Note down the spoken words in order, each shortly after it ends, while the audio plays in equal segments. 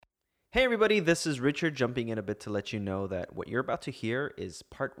Hey everybody, this is Richard jumping in a bit to let you know that what you're about to hear is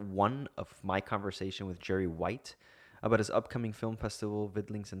part one of my conversation with Jerry White about his upcoming film festival,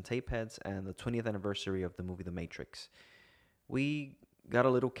 Vidlings and Tapeheads, and the 20th anniversary of the movie The Matrix. We got a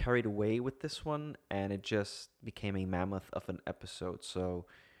little carried away with this one, and it just became a mammoth of an episode. So,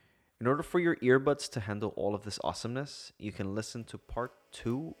 in order for your earbuds to handle all of this awesomeness, you can listen to part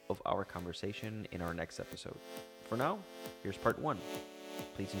two of our conversation in our next episode. For now, here's part one.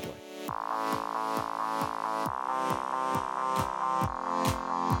 Please enjoy.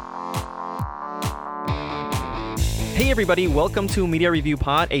 Hey everybody, welcome to Media Review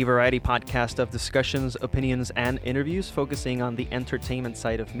Pod, a variety podcast of discussions, opinions, and interviews focusing on the entertainment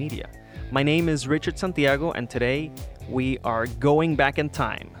side of media. My name is Richard Santiago, and today we are going back in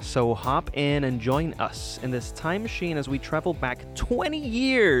time. So hop in and join us in this time machine as we travel back 20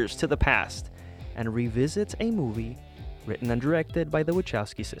 years to the past and revisit a movie written and directed by the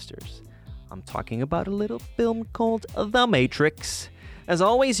Wachowski sisters. I'm talking about a little film called The Matrix. As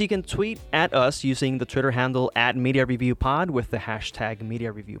always, you can tweet at us using the Twitter handle @MediaReviewPod with the hashtag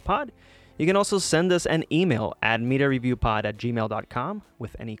MediaReviewPod. You can also send us an email at MediaReviewPod@gmail.com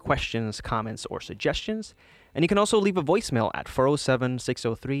with any questions, comments, or suggestions. And you can also leave a voicemail at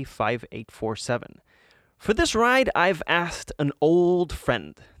 407-603-5847. For this ride, I've asked an old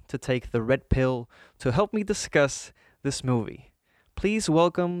friend to take the red pill to help me discuss this movie. Please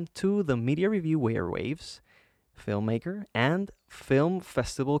welcome to the Media Review Airwaves, filmmaker and film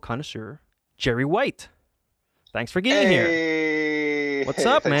festival connoisseur, Jerry White. Thanks for getting here. What's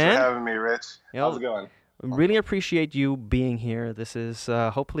up, man? Thanks for having me, Rich. How's it going? Really appreciate you being here. This is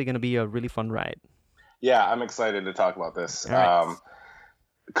hopefully going to be a really fun ride. Yeah, I'm excited to talk about this. Right.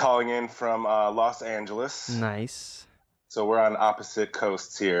 Calling in from Los Angeles. Nice. So we're on opposite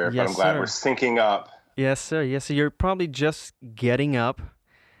coasts here, Yes, but I'm glad sir. we're syncing up. Yes, sir. Yes, sir. You're probably just getting up,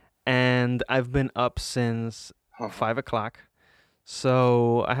 and I've been up since 5 o'clock.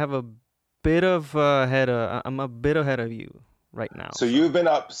 So I have a bit of I'm a bit ahead of you right now. So you've been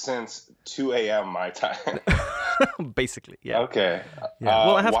up since 2 a.m. my time. Basically, yeah. Okay. Yeah.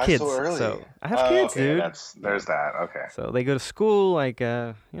 Well, I have why kids, so early? so I have kids, okay, dude. There's that. Okay. So they go to school, I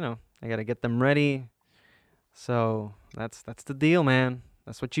gotta get them ready. So that's the deal, man.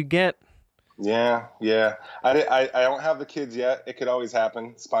 That's what you get. Yeah. I don't have the kids yet. It could always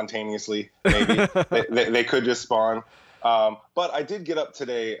happen spontaneously. Maybe they could just spawn. But I did get up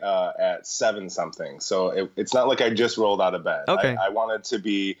today at 7 something, so it's not like I just rolled out of bed. Okay. I wanted to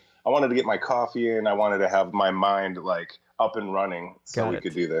get my coffee in. I wanted to have my mind like up and running so we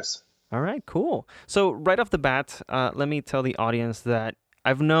could do this. All right, cool. So right off the bat, let me tell the audience that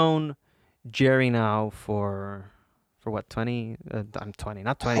I've known Jerry now for what, 20? I'm 20,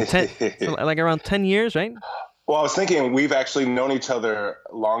 not 20, 10, so like around 10 years, right? Well, I was thinking we've actually known each other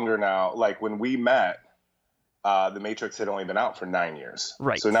longer now. Like when we met, The Matrix had only been out for 9 years.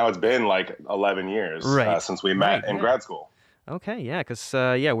 Right. So now it's been like 11 years since we met in grad school. Okay, yeah, because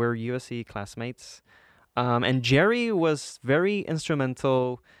we're USC classmates. And Jerry was very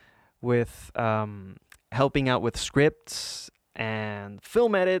instrumental with helping out with scripts and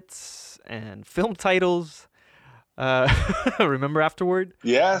film edits and film titles. Remember afterward?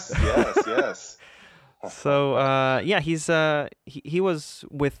 Yes. So he was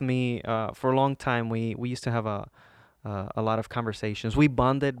with me for a long time. We used to have a lot of conversations. We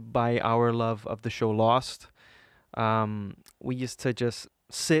bonded by our love of the show Lost. We used to just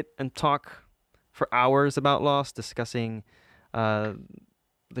sit and talk for hours about Lost, discussing the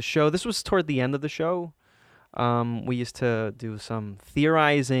show. This was toward the end of the show. We used to do some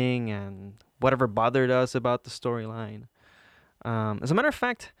theorizing and whatever bothered us about the storyline. As a matter of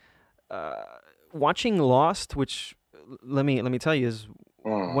fact, watching Lost, which let me tell you is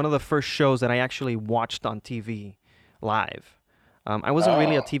one of the first shows that I actually watched on TV live. I wasn't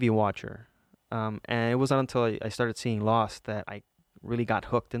really a TV watcher, and it wasn't until I started seeing Lost that I really got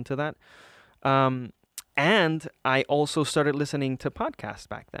hooked into that. And I also started listening to podcasts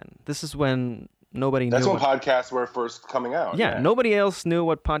back then. This is when nobody knew. That's when podcasts were first coming out. Yeah, nobody else knew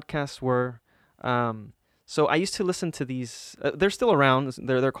what podcasts were. So I used to listen to these. They're still around.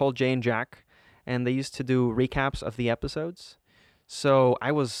 They're called Jay and Jack, and they used to do recaps of the episodes. So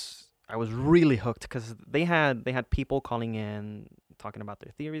I was really hooked because they had people calling in talking about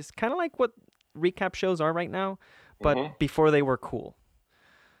their theories, kind of like what recap shows are right now, but before they were cool.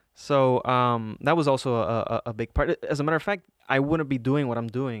 So that was also a big part. As a matter of fact, I wouldn't be doing what I'm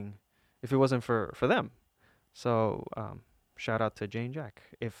doing if it wasn't for them. So shout out to Jay and Jack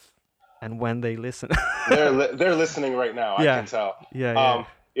if and when they listen. They're listening right now. Yeah. I can tell. Yeah.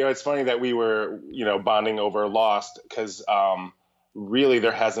 It's funny that we were bonding over Lost because really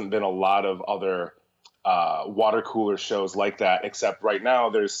there hasn't been a lot of other water cooler shows like that, except right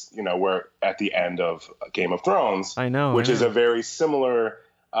now we're at the end of Game of Thrones, I know. which is a very similar,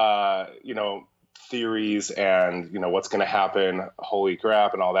 theories and, what's going to happen, holy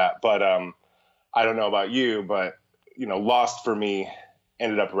crap and all that. But I don't know about you, but, Lost for me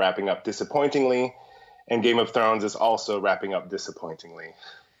ended up wrapping up disappointingly, and Game of Thrones is also wrapping up disappointingly.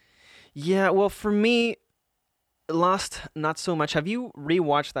 Yeah, well, for me, Lost, not so much. Have you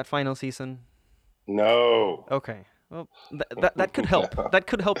rewatched that final season? No. Okay. Well, that could help. That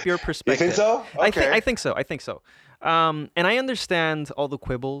could help your You perspective. think so? Okay. I think so. I think so. And I understand all the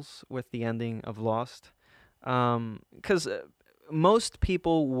quibbles with the ending of Lost, because most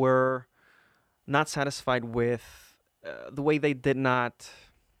people were not satisfied with the way they did not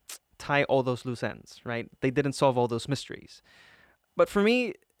tie all those loose ends. Right? They didn't solve all those mysteries. But for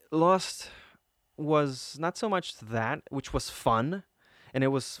me, Lost was not so much that, which was fun, and it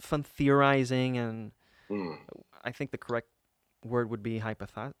was fun theorizing, and I think the correct word would be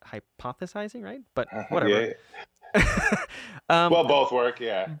hypothesizing, right? But whatever. Yeah. Well, both work,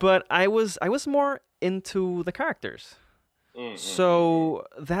 yeah. But I was more into the characters. So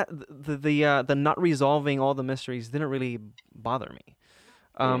that the not resolving all the mysteries didn't really bother me.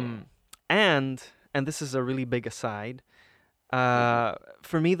 And this is a really big aside.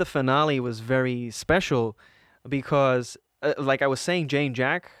 For me, the finale was very special because, like I was saying, Jay and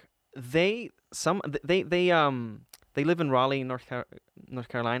Jack, they live in Raleigh, North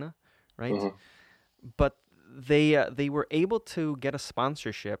Carolina, right? But they were able to get a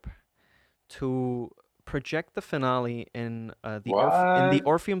sponsorship to project the finale in the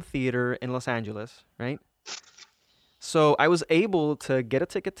Orpheum Theater in Los Angeles, right? So I was able to get a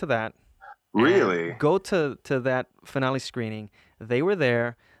ticket to that. Really? Go to that finale screening. They were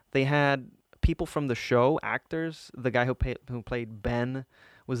there. They had people from the show, actors. The guy who played Ben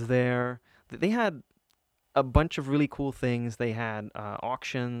was there. They had a bunch of really cool things. They had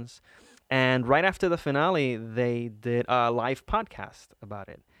auctions. And right after the finale, they did a live podcast about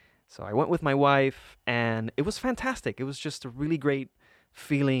it. So I went with my wife, and it was fantastic. It was just a really great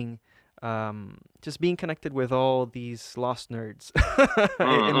feeling, just being connected with all these Lost nerds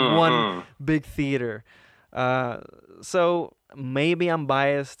in one big theater. So maybe I'm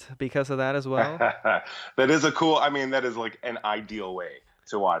biased because of that as well. That is that is like an ideal way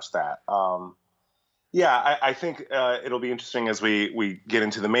to watch that. Yeah, I think it'll be interesting as we get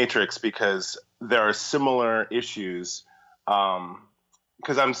into The Matrix, because there are similar issues.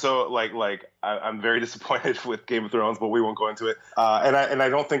 Because I'm so I'm very disappointed with Game of Thrones, but we won't go into it. And I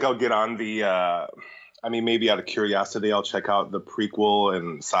don't think I'll get on the. Maybe out of curiosity, I'll check out the prequel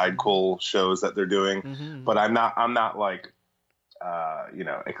and sidequel shows that they're doing. But I'm not like,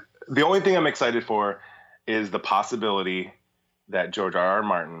 the only thing I'm excited for is the possibility that George R.R.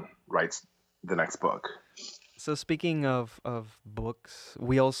 Martin writes the next book. So speaking of books,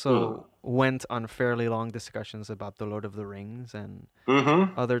 we also went on fairly long discussions about The Lord of the Rings and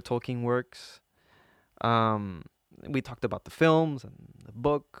other Tolkien works. We talked about the films and the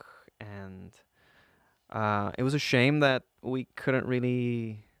book, and it was a shame that we couldn't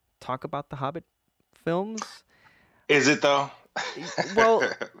really talk about the Hobbit films. Is it though? Well,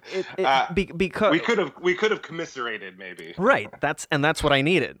 because we could have commiserated maybe. Right. That's what I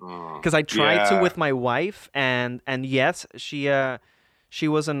needed, because I tried to with my wife, and yes, she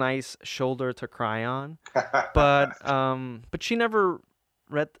was a nice shoulder to cry on, but she never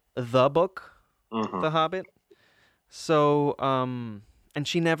read the book, The Hobbit. So and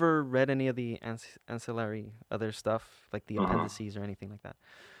she never read any of the ancillary other stuff, like the appendices or anything like that.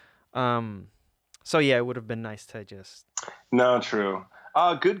 So yeah, it would have been nice to just. No, true.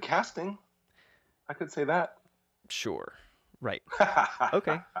 Good casting. I could say that. Sure. Right.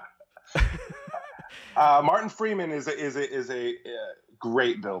 Okay. Martin Freeman is a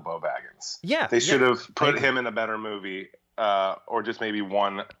great Bilbo Baggins. Yeah. They should have put him in a better movie, or just maybe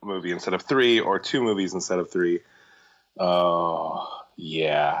one movie instead of three, or two movies instead of three. Oh.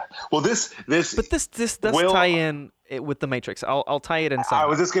 Yeah. Well, this does tie in with The Matrix. I'll tie it in. I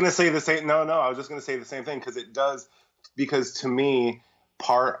was just gonna say the same. No. I was just gonna say the same thing, because it does. Because to me,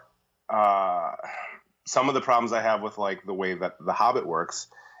 some of the problems I have with like the way that The Hobbit works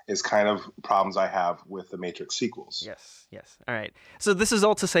is kind of problems I have with the Matrix sequels. Yes. All right. So this is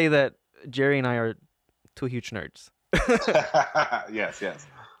all to say that Jerry and I are two huge nerds. Yes.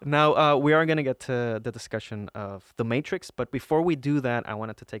 Now, we are going to get to the discussion of The Matrix, but before we do that, I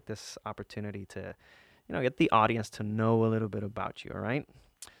wanted to take this opportunity to, get the audience to know a little bit about you, all right?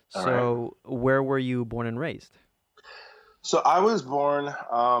 Where were you born and raised? So I was born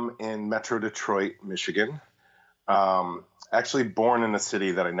in Metro Detroit, Michigan. actually born in a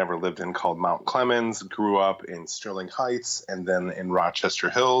city that I never lived in called Mount Clemens. Grew up in Sterling Heights and then in Rochester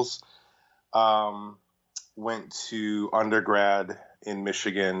Hills. Went to undergrad in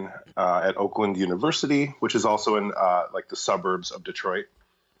Michigan at Oakland University, which is also in like the suburbs of Detroit,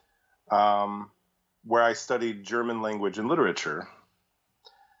 where I studied German language and literature,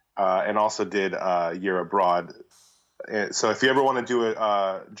 and also did a year abroad. So if you ever want to do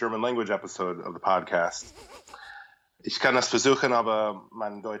a German language episode of the podcast, ich kann das versuchen, aber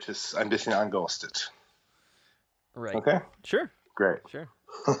mein Deutsch ist ein bisschen angeostet. Right. Okay? Sure. Great. Sure.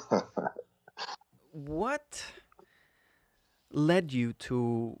 What led you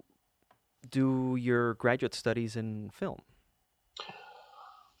to do your graduate studies in film?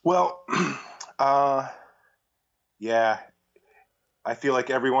 Well, yeah, I feel like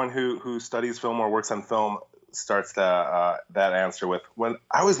everyone who studies film or works on film starts that answer with, when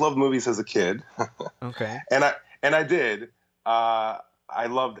I always loved movies as a kid. Okay. And I did. I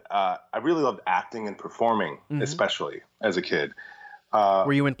really loved acting and performing, especially as a kid.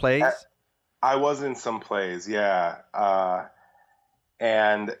 Were you in plays? I was in some plays, yeah.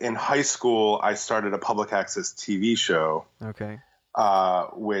 And in high school, I started a public access TV show. Okay.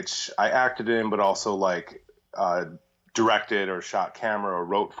 Which I acted in, but also like directed or shot camera or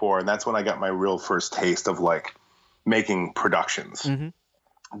wrote for. And that's when I got my real first taste of like making productions,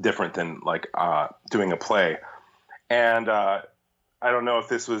 different than like doing a play. And I don't know if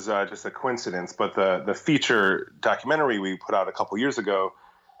this was just a coincidence, but the feature documentary we put out a couple years ago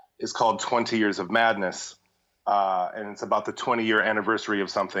is called 20 Years of Madness. And it's about the 20-year anniversary of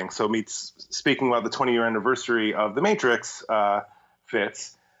something. So me speaking about the 20-year anniversary of The Matrix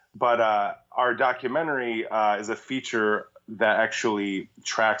fits. But our documentary is a feature that actually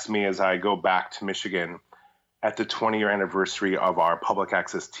tracks me as I go back to Michigan at the 20-year anniversary of our public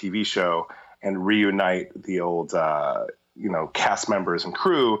access TV show and reunite the old, cast members and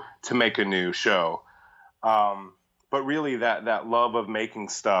crew to make a new show. But really that love of making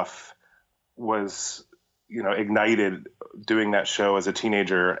stuff was, ignited doing that show as a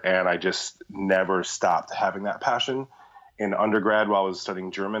teenager. And I just never stopped having that passion. In undergrad, while I was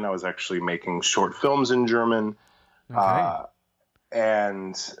studying German, I was actually making short films in German. Okay.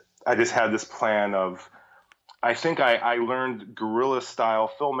 And I just had this plan of, I think I learned guerrilla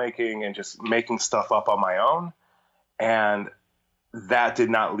style filmmaking and just making stuff up on my own. And that did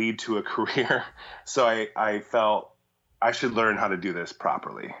not lead to a career. So I felt I should learn how to do this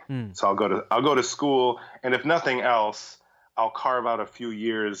properly. So I'll go to school. And if nothing else, I'll carve out a few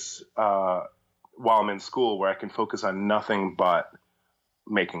years while I'm in school where I can focus on nothing but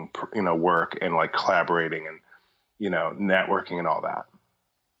making, work and like collaborating and, networking and all that.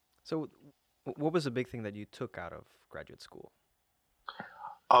 So what was the big thing that you took out of graduate school?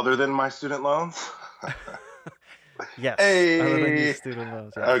 Other than my student loans? Yes. Hey. Other than your student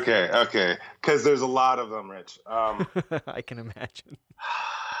loans. Yes. Okay. Because there's a lot of them, Rich. I can imagine.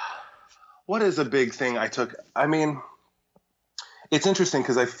 What is a big thing I took? I mean, it's interesting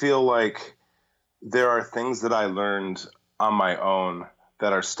because I feel like there are things that I learned on my own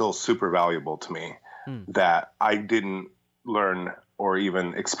that are still super valuable to me that I didn't learn or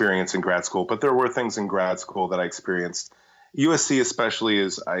even experience in grad school. But there were things in grad school that I experienced. USC especially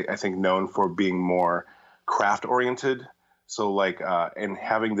is, I think, known for being more craft oriented. So like, and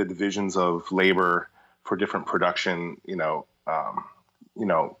having the divisions of labor for different production,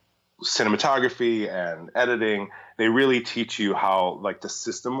 cinematography and editing, they really teach you how like the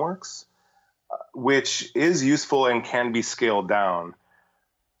system works, which is useful and can be scaled down.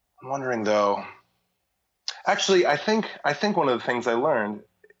 I'm wondering though, actually, I think one of the things I learned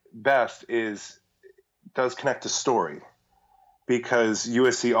best does connect to story, because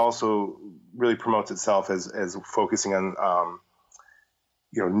USC also really promotes itself as focusing on,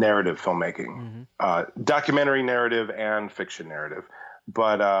 narrative filmmaking, documentary narrative and fiction narrative.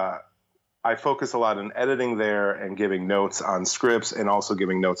 But I focus a lot on editing there and giving notes on scripts and also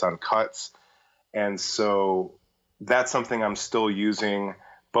giving notes on cuts. And so that's something I'm still using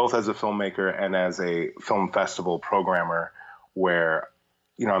both as a filmmaker and as a film festival programmer, where,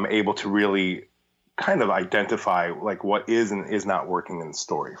 I'm able to really kind of identify like what is and is not working in the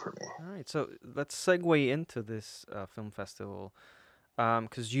story for me. All right, so let's segue into this film festival,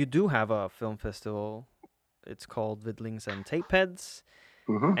 because you do have a film festival. It's called Vidlings and Tapeheads,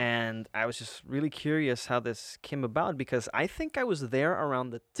 and I was just really curious how this came about, because I think I was there around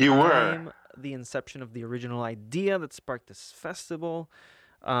the time the inception of the original idea that sparked this festival,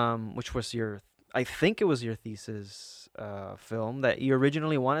 which was I think it was your thesis film that you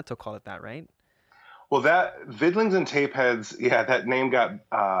originally wanted to call it that, right? Well, that Vidlings and Tapeheads, that name got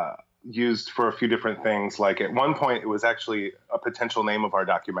used for a few different things. Like at one point, it was actually a potential name of our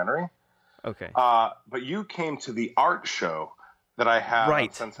documentary. Okay. But you came to the art show that I had on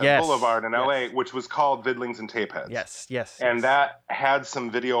Right. Sunset Yes. Boulevard in LA, Yes. which was called Vidlings and Tapeheads. Yes. And that had some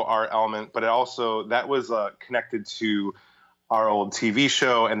video art element, but it also, that was connected to our old TV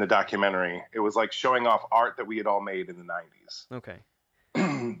show and the documentary. It was like showing off art that we had all made in the 90s. Okay.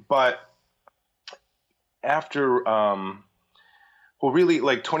 But after, well, really,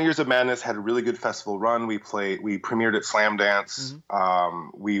 like 20 Years of Madness had a really good festival run. We premiered at Slam Dance.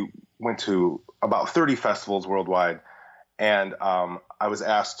 We went to about 30 festivals worldwide. And I was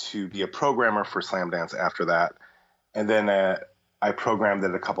asked to be a programmer for Slam Dance after that. And then I programmed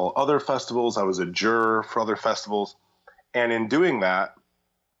at a couple other festivals. I was a juror for other festivals. And in doing that,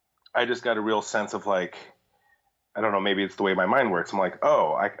 I just got a real sense of like, I don't know, maybe it's the way my mind works. I'm like,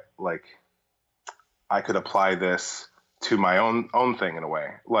 oh, I could apply this to my own thing in a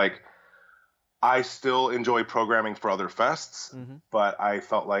way. Like, I still enjoy programming for other fests, but I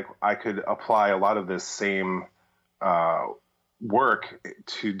felt like I could apply a lot of this same work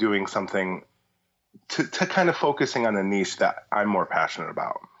to doing something to kind of focusing on a niche that I'm more passionate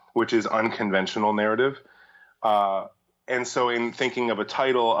about, which is unconventional narrative. And so in thinking of a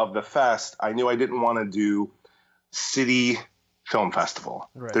title of the fest, I knew I didn't want to do city film festival.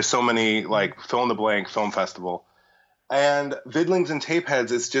 Right. There's so many, like fill in the blank film festival. And Vidlings and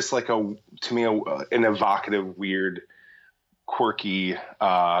Tapeheads is just like an evocative, weird, quirky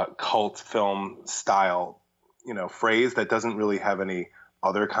cult film style, phrase that doesn't really have any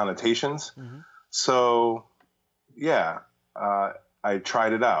other connotations. So, yeah, I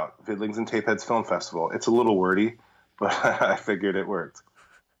tried it out. Vidlings and Tapeheads Film Festival. It's a little wordy, but I figured it worked.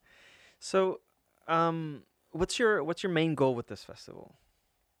 So, what's your main goal with this festival?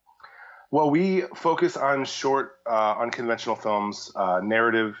 Well, we focus on short, unconventional films,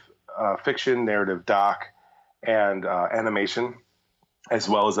 narrative fiction, narrative doc, and animation, as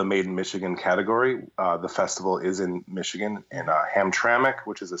well as a Made in Michigan category. The festival is in Michigan, in Hamtramck,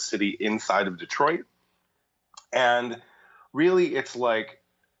 which is a city inside of Detroit. And really, it's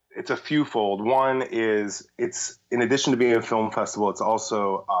a fewfold. One is, it's, in addition to being a film festival, it's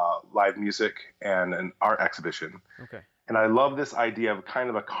also live music and an art exhibition. Okay. And I love this idea of kind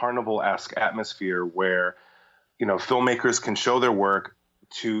of a carnival-esque atmosphere where, filmmakers can show their work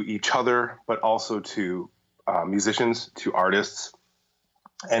to each other, but also to musicians, to artists,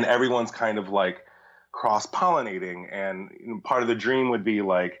 and everyone's kind of like cross-pollinating. And part of the dream would be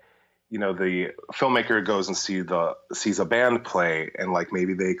like, the filmmaker goes and sees a band play, and like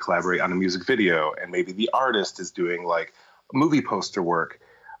maybe they collaborate on a music video, and maybe the artist is doing like movie poster work.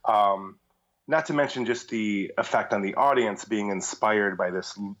 Not to mention just the effect on the audience being inspired by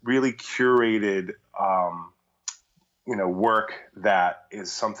this really curated, work that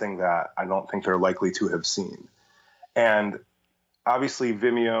is something that I don't think they're likely to have seen. And obviously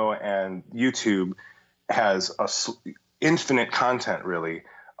Vimeo and YouTube has infinite content really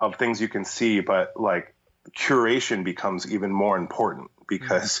of things you can see, but like curation becomes even more important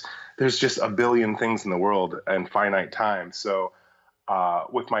because there's just a billion things in the world and finite time. So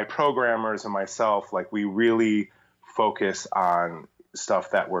with my programmers and myself, like we really focus on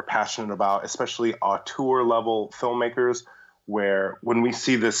stuff that we're passionate about, especially auteur level filmmakers, where when we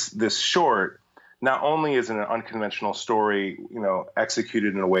see this short, not only is it an unconventional story,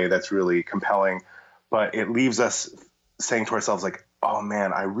 executed in a way that's really compelling, but it leaves us saying to ourselves like, oh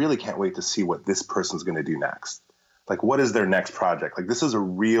man, I really can't wait to see what this person's going to do next. Like, what is their next project? Like, this is a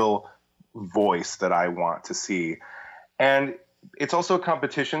real voice that I want to see. And it's also a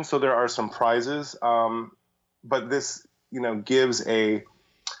competition, so there are some prizes. But this, gives a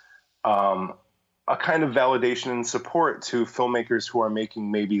kind of validation and support to filmmakers who are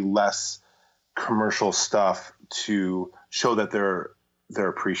making maybe less commercial stuff to show that they're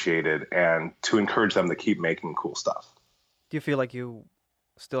appreciated and to encourage them to keep making cool stuff. Do you feel like you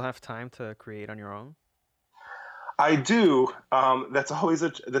still have time to create on your own? I do. That's always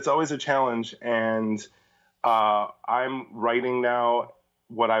a challenge, and I'm writing now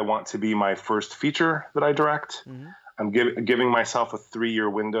what I want to be my first feature that I direct. I'm giving myself a 3-year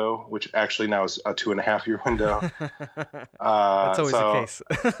window, which actually now is a 2.5-year window. That's always the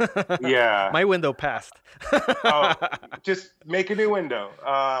case. Yeah. My window passed. Just make a new window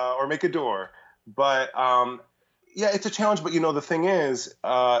or make a door. But yeah, it's a challenge. But the thing is,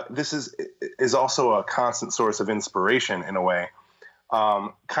 this is also a constant source of inspiration in a way.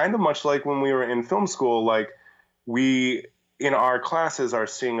 Kind of much like when we were in film school, like we in our classes are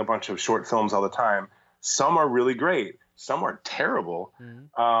seeing a bunch of short films all the time. Some are really great. Some are terrible.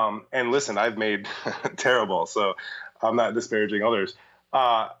 And listen, I've made terrible, so I'm not disparaging others.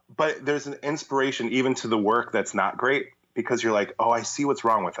 But there's an inspiration even to the work that's not great, because you're like, oh, I see what's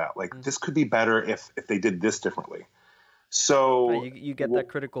wrong with that. Like, this could be better if they did this differently. So You get that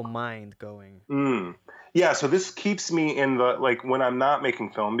critical mind going. yeah, so this keeps me in the, like, when I'm not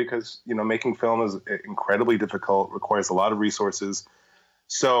making film, because, you know, making film is incredibly difficult, requires a lot of resources.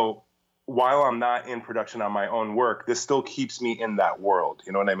 So while I'm not in production on my own work, this still keeps me in that world.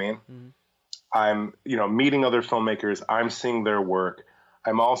 You know what I mean? I'm, you know, meeting other filmmakers. I'm seeing their work.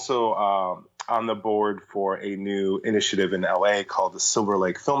 I'm also on the board for a new initiative in LA called the Silver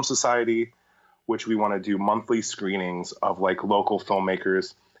Lake Film Society, which we want to do monthly screenings of like local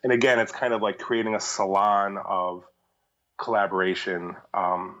filmmakers. And again, it's kind of like creating a salon of collaboration.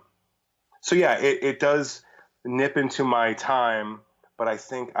 So yeah, it does nip into my time, but I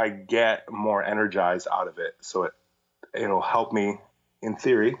think I get more energized out of it. So it'll help me, in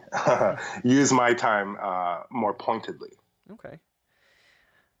theory, use my time more pointedly. Okay.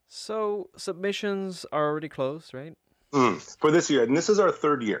 So submissions are already closed, right? For this year, and this is our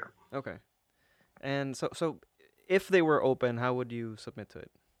third year. Okay. And so if they were open, how would you submit to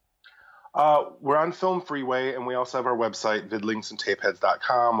it? We're on Film Freeway, and we also have our website,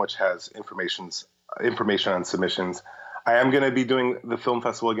 vidlinksandtapeheads.com, which has information on submissions. I am going to be doing the film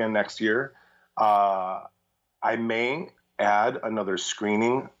festival again next year. I may add another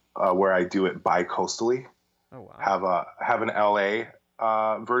screening where I do it bi-coastally. Oh, wow. Have an LA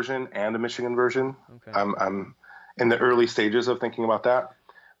version and a Michigan version. Okay. I'm in the early stages of thinking about that.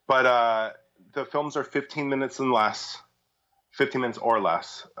 But the films are 15 minutes or less.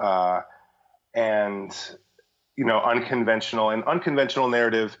 And, you know, unconventional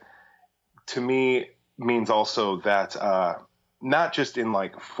narrative to me means also that not just in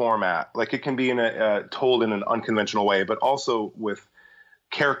like format, like it can be told in an unconventional way, but also with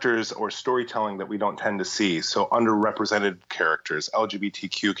characters or storytelling that we don't tend to see. So underrepresented characters,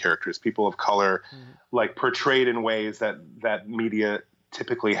 LGBTQ characters, people of color, like portrayed in ways that media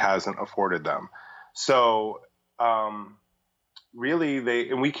typically hasn't afforded them. So really,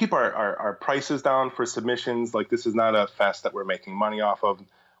 and we keep our prices down for submissions. Like, this is not a fest that we're making money off of.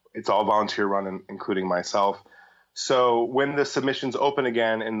 It's all volunteer run, including myself. So when the submissions open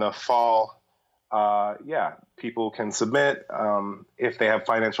again in the fall, people can submit. If they have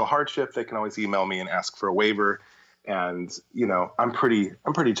financial hardship, they can always email me and ask for a waiver. And, you know, I'm pretty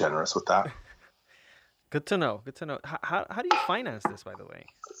generous with that. Good to know. How do you finance this, by the way?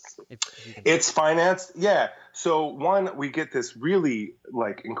 It's financed. Yeah. So one, we get this really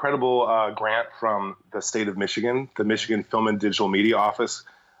like incredible grant from the state of Michigan, the Michigan Film and Digital Media Office,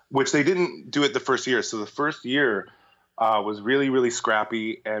 which they didn't do it the first year. So the first year was really, really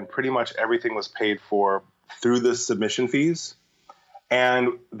scrappy, and pretty much everything was paid for through the submission fees.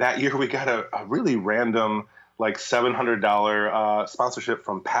 And that year we got a really random, like $700 sponsorship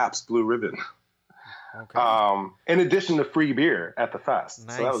from Pabst Blue Ribbon. Okay. In addition to free beer at the fest.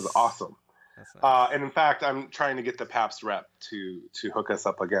 Nice. So that was awesome. That's nice. And in fact, I'm trying to get the Pabst rep to hook us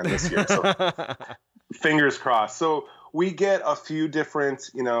up again this year. So fingers crossed. So we get a few different,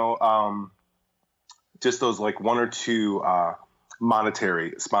 you know, just those like one or two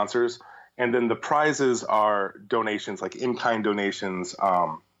monetary sponsors. And then the prizes are donations, like in-kind donations,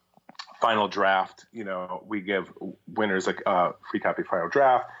 final draft. You know, we give winners like free copy of Final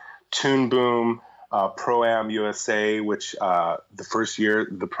Draft, Toon Boom, Pro-Am USA, which the first year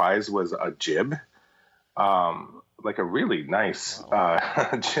the prize was a jib, like a really nice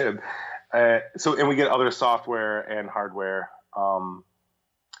jib. And we get other software and hardware.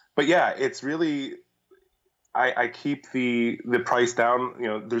 But yeah, it's really, I keep the price down. You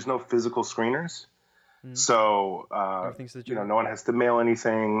know, there's no physical screeners. So, you know, no one has to mail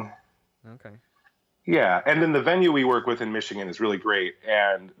anything. Okay. Yeah, and then the venue we work with in Michigan is really great,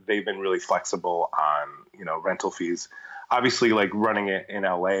 and they've been really flexible on, you know, rental fees. Obviously, like running it in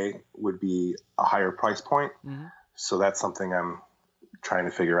LA would be a higher price point, so that's something I'm trying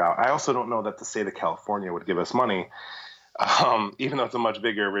to figure out. I also don't know that the state of California would give us money, even though it's a much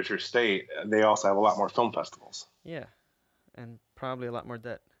bigger, richer state. They also have a lot more film festivals. Yeah, and probably a lot more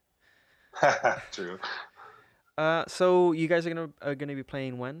debt. True. So you guys are gonna be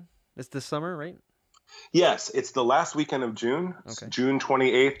playing when? It's this summer, right? Yes, it's the last weekend of June, June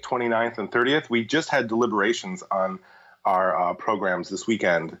 28th, 29th, and 30th. We just had deliberations on our programs this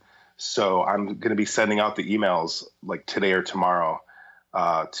weekend, so I'm going to be sending out the emails like today or tomorrow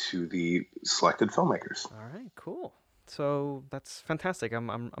to the selected filmmakers. All right, cool. So that's fantastic.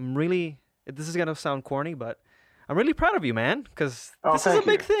 I'm really. This is gonna sound corny, but I'm really proud of you, man, because this is a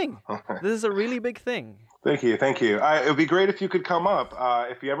big thing. This is a really big thing. Thank you. It would be great if you could come up.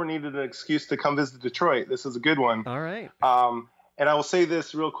 If you ever needed an excuse to come visit Detroit, this is a good one. All right. And I will say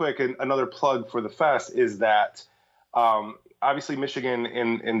this real quick, and another plug for the fest is that obviously Michigan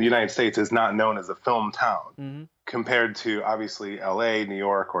in the United States is not known as a film town compared to obviously LA, New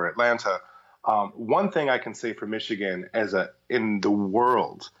York, or Atlanta. One thing I can say for Michigan in the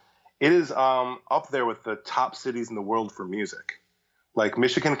world, it is up there with the top cities in the world for music. Like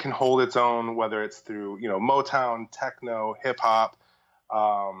Michigan can hold its own, whether it's through Motown, techno, hip hop,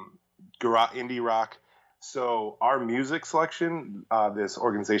 indie rock. So our music selection, this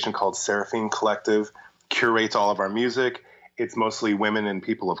organization called Seraphine Collective, curates all of our music. It's mostly women and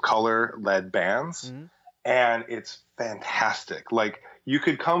people of color led bands, and it's fantastic. Like you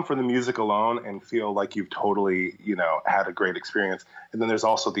could come for the music alone and feel like you've totally, had a great experience. And then there's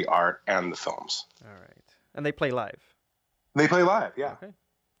also the art and the films. All right. And they play live. They play live, yeah. Okay.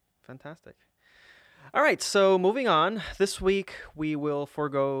 Fantastic. All right, so moving on. This week, we will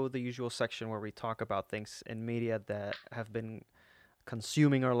forego the usual section where we talk about things in media that have been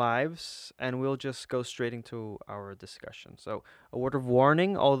consuming our lives, and we'll just go straight into our discussion. So, a word of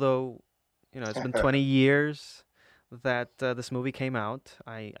warning, although, it's been 20 years that this movie came out,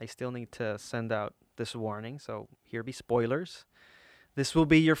 I still need to send out this warning, so here be spoilers. This will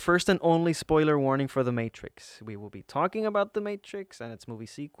be your first and only spoiler warning for The Matrix. We will be talking about The Matrix and its movie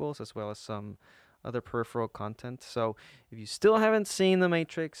sequels, as well as some other peripheral content. So if you still haven't seen The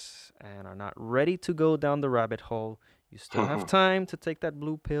Matrix and are not ready to go down the rabbit hole, you still have time to take that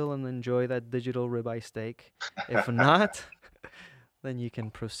blue pill and enjoy that digital ribeye steak. If not, then you can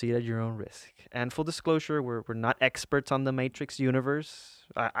proceed at your own risk. And full disclosure, we're not experts on the Matrix universe.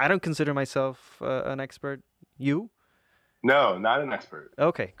 I don't consider myself an expert. You? No, not an expert.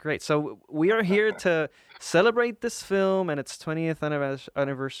 Okay, great. So we are here to celebrate this film and its 20th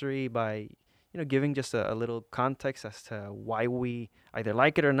anniversary by, giving just a little context as to why we either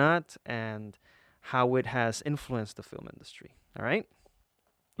like it or not and how it has influenced the film industry. All right?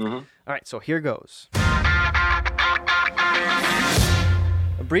 Mm-hmm. All right, so here goes.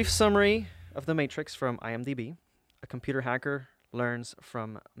 A brief summary of The Matrix from IMDb. A computer hacker learns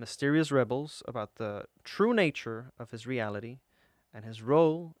from mysterious rebels about the true nature of his reality and his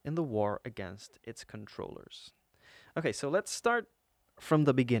role in the war against its controllers. Okay, so let's start from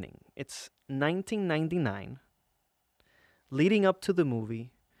the beginning. It's 1999. Leading up to the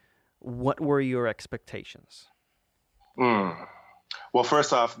movie, what were your expectations? Well,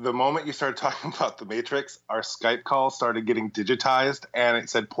 first off, the moment you started talking about The Matrix, our Skype call started getting digitized and it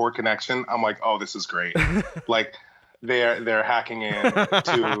said poor connection. I'm like, oh, this is great. Like, they're hacking in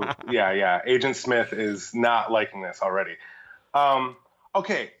to Agent Smith is not liking this already.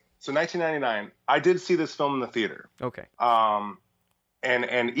 Okay, so 1999, I did see this film in the theater. Okay.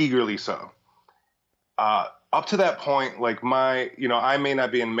 And eagerly so. Up to that point, like I may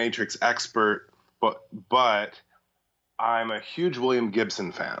not be a Matrix expert, but I'm a huge William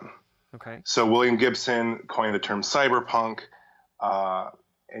Gibson fan. Okay. So William Gibson coined the term cyberpunk,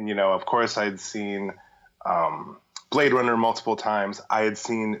 and of course I'd seen Blade Runner multiple times. I had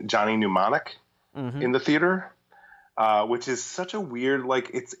seen Johnny Mnemonic in the theater, which is such a weird,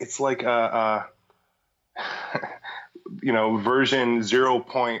 it's like a version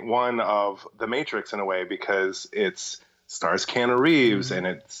 0.1 of The Matrix in a way, because it's stars Keanu Reeves and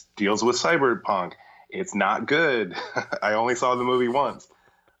it deals with cyberpunk. It's not good. I only saw the movie once.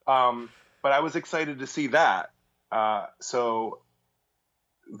 But I was excited to see that. So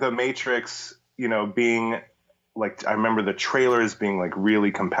The Matrix, being I remember the trailers being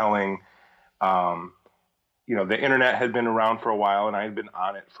really compelling. The internet had been around for a while and I had been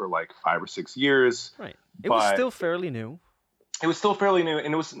on it for 5 or 6 years. Right. It was still fairly new. It was still fairly new,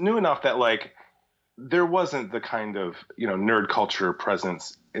 and it was new enough that there wasn't the kind of, nerd culture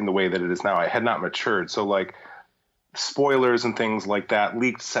presence in the way that it is now. It had not matured. So spoilers and things like that,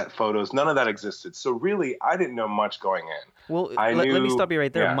 leaked set photos, none of that existed. So really, I didn't know much going in. Well, let me stop you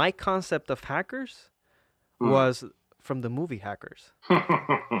right there. Yeah. My concept of hackers was from the movie Hackers.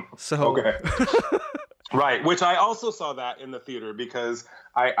 So okay. Right, which I also saw that in the theater because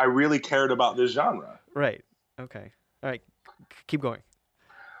I really cared about this genre. Right. Okay. All right. Keep going.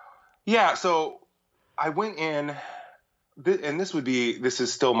 Yeah, so I went in, and this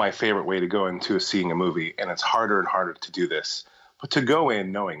is still my favorite way to go into seeing a movie, and it's harder and harder to do this, but to go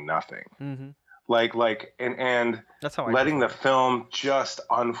in knowing nothing. And that's how letting the film just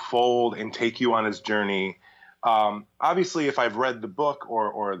unfold and take you on its journey. Obviously, if I've read the book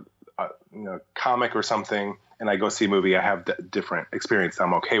or comic or something, and I go see a movie, I have different experience.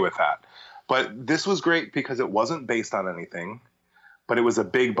 I'm okay with that. But this was great because it wasn't based on anything, but it was a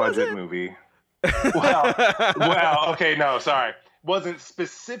big budget movie. Well, okay, no, sorry. Wasn't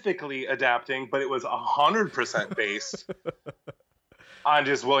specifically adapting, but it was 100% based on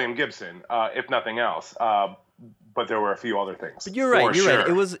just William Gibson, if nothing else. But there were a few other things. But you're right. For You're sure.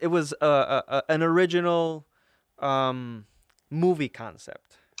 right. It was an original movie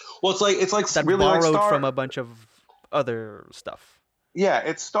concept Well, it's like that really borrowed like from a bunch of other stuff. Yeah,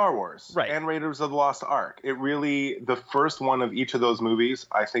 it's Star Wars Right. and Raiders of the Lost Ark. It really, the first one of each of those movies,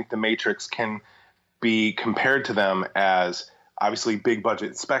 I think The Matrix can be compared to them as obviously big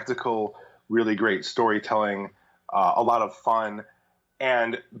budget spectacle, really great storytelling, a lot of fun,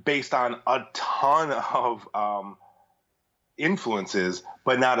 and based on a ton of influences,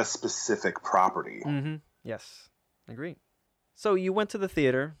 but not a specific property. Mm-hmm. Yes, agree. So you went to the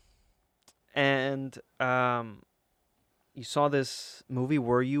theater, and you saw this movie.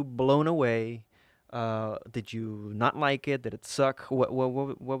 Were you blown away? Did you not like it? Did it suck? What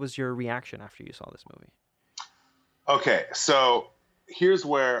was your reaction after you saw this movie? Okay, so here's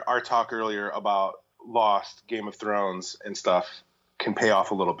where our talk earlier about Lost, Game of Thrones, and stuff can pay off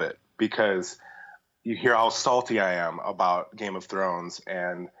a little bit, because you hear how salty I am about Game of Thrones,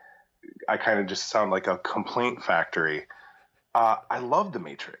 and I kind of just sound like a complaint factory. I love The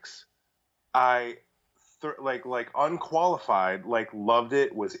Matrix. I like unqualified, like loved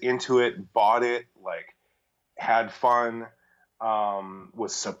it, was into it, bought it, like had fun,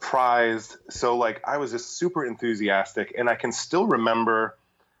 was surprised. So like I was just super enthusiastic, and I can still remember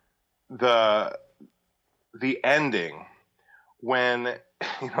the ending when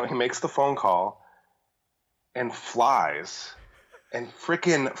he makes the phone call and flies, and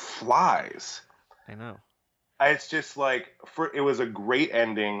freaking flies. I know. It's just like it was a great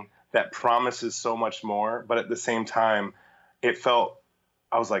ending that promises so much more, but at the same time, it felt,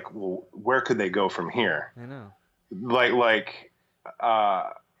 I was like, well, where could they go from here? I know.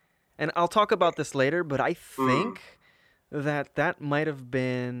 And I'll talk about this later, but I think that might have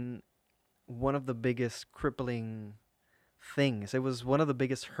been one of the biggest crippling things. It was one of the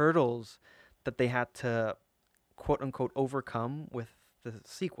biggest hurdles that they had to, quote unquote, overcome with the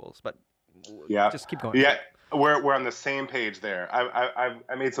sequels. But just keep going. Yeah, we're on the same page there.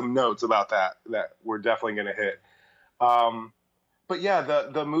 I made some notes about that we're definitely going to hit. But yeah,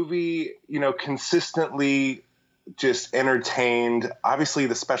 the movie, consistently just entertained. Obviously,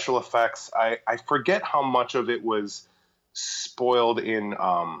 the special effects. I forget how much of it was spoiled in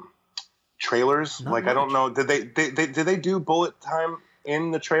trailers. Not like much. I don't know. Did they do bullet time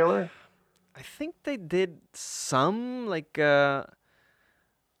in the trailer? I think they did some, like, but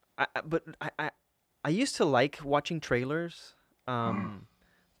I used to like watching trailers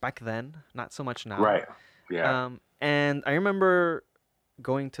back then, not so much now. Right. Yeah. And I remember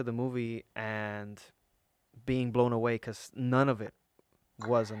going to the movie and being blown away because none of it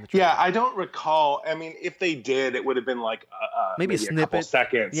was in the trailer. Yeah, I don't recall. I mean, if they did, it would have been like maybe a couple snippet.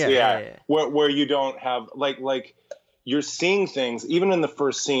 seconds. Yeah. Where you don't have like you're seeing things even in the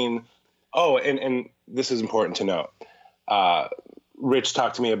first scene. Oh, and this is important to note. Rich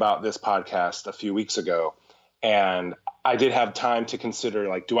talked to me about this podcast a few weeks ago, and I did have time to consider,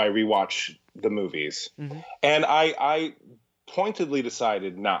 like, do I rewatch the movies? Mm-hmm. And I pointedly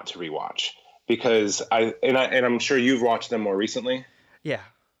decided not to rewatch because I'm sure you've watched them more recently. Yeah.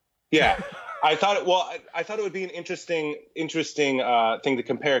 I thought it would be an interesting thing to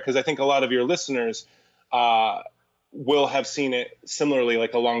compare, because I think a lot of your listeners will have seen it similarly,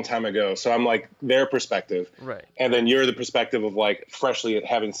 like a long time ago. So I'm like their perspective, right? And then you're the perspective of like freshly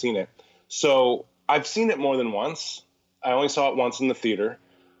having seen it. So I've seen it more than once. I only saw it once in the theater,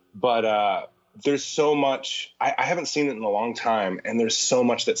 but there's so much. I haven't seen it in a long time, and there's so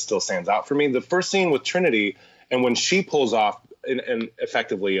much that still stands out for me. The first scene with Trinity, and when she pulls off in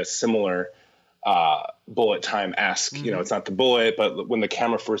effectively a similar bullet time-esque, mm-hmm. It's not the bullet, but when the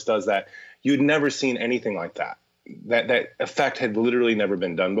camera first does that, you'd never seen anything like that. That effect had literally never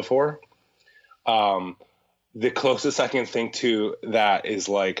been done before. The closest I can think to that is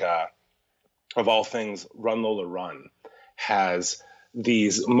like, of all things, Run Lola Run has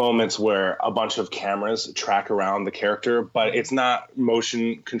these moments where a bunch of cameras track around the character, but it's not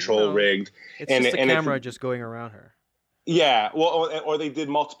motion control rigged. It's just a camera just going around her. Yeah, well, or they did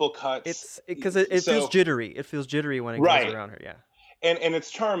multiple cuts. It's because it feels jittery. It feels jittery when it goes around her. Yeah. And it's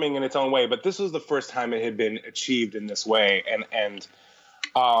charming in its own way, but this was the first time it had been achieved in this way. And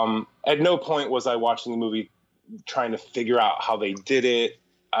at no point was I watching the movie trying to figure out how they did it.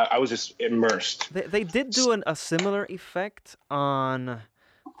 I was just immersed. They did do a similar effect on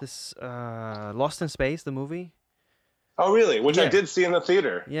this Lost in Space, the movie. Oh, really? Which I did see in the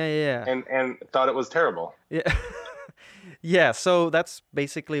theater. Yeah. And thought it was terrible. Yeah. Yeah, so that's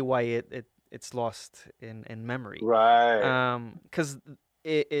basically why it's lost in memory. Right. Because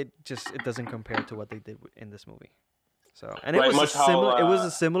it doesn't compare to what they did in this movie. So, and it Right, was a much how similar. It was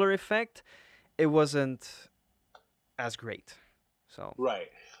a similar effect. It wasn't as great. So. right.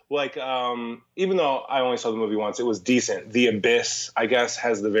 Like, even though I only saw the movie once, it was decent. The Abyss, I guess,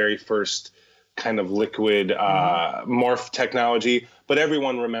 has the very first kind of liquid morph technology, but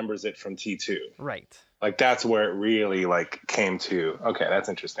everyone remembers it from T2. Right. Like, that's where it really like came to. Okay, that's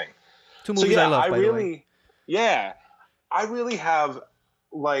interesting. Two So movies I yeah, love, by the way. yeah, I really have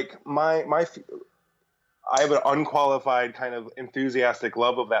like I have an unqualified kind of enthusiastic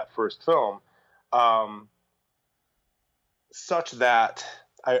love of that first film, such that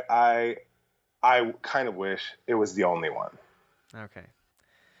I kind of wish it was the only one. Okay.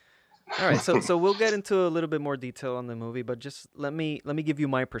 All right. So we'll get into a little bit more detail on the movie, but just let me give you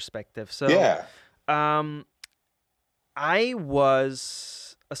my perspective. So Yeah. I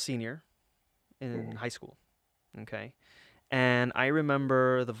was a senior in high school. Okay. And I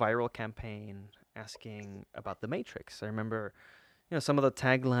remember the viral campaign asking about The Matrix. I remember, some of the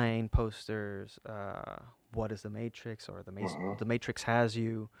tagline posters, what is The Matrix, or The Matrix has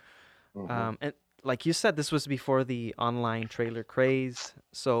you. And like you said, this was before the online trailer craze.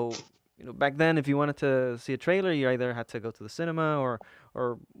 So, back then, if you wanted to see a trailer, you either had to go to the cinema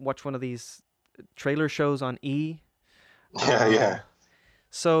or watch one of these trailer shows on E! Yeah.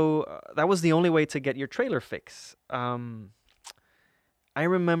 So that was the only way to get your trailer fix. I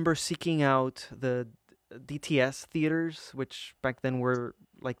remember seeking out the DTS theaters, which back then were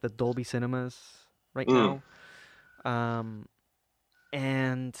like the Dolby Cinemas right now.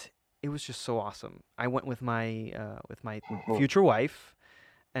 And it was just so awesome. I went with my future wife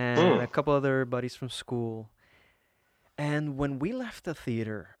and a couple other buddies from school. And when we left the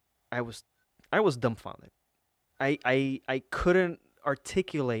theater, I was dumbfounded. I couldn't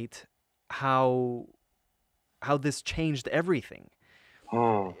articulate how this changed everything.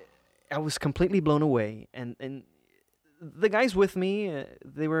 I was completely blown away, and the guys with me,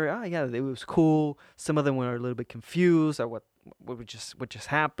 they were, yeah, it was cool. Some of them were a little bit confused at what just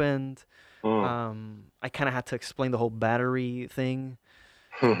happened. I kind of had to explain the whole battery thing,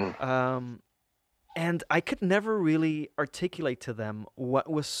 and I could never really articulate to them what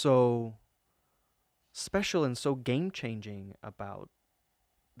was so special and so game-changing about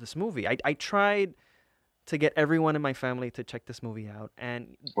this movie. I tried to get everyone in my family to check this movie out,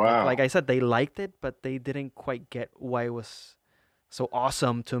 and like I said, they liked it, but they didn't quite get why it was so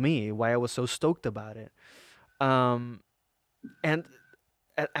awesome to me, why I was so stoked about it. And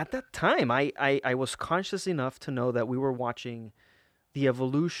at that time, I was conscious enough to know that we were watching the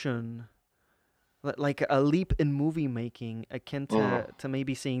evolution, like a leap in movie making, akin to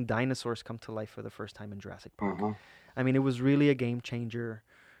maybe seeing dinosaurs come to life for the first time in Jurassic Park. I mean, it was really a game changer.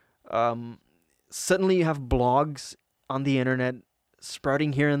 Suddenly you have blogs on the internet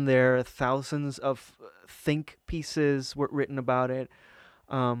sprouting here and there. Thousands of think pieces were written about it.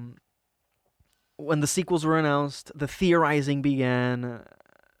 When the sequels were announced, the theorizing began.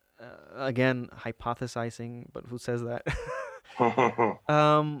 Again, hypothesizing, but who says that?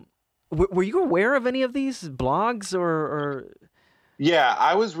 Were you aware of any of these blogs or? Yeah,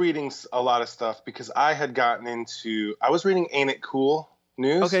 I was reading a lot of stuff because I was reading Ain't It Cool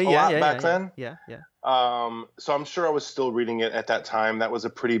news a lot back then. Yeah. So I'm sure I was still reading it at that time. That was a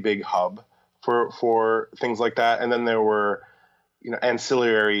pretty big hub for things like that. And then there were,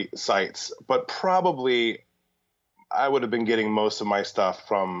 ancillary sites, but probably I would have been getting most of my stuff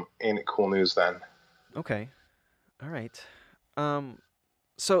from Ain't It Cool News then. Okay. All right.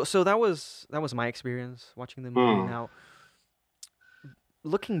 So that was my experience watching the movie. Now,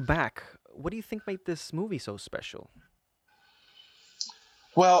 looking back, what do you think made this movie so special?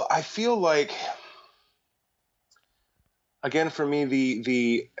 Well, I feel like, again, for me,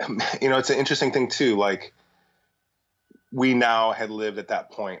 the it's an interesting thing too. Like, we now had lived at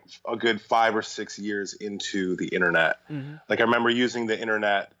that point a good 5 or 6 years into the internet. Like, I remember using the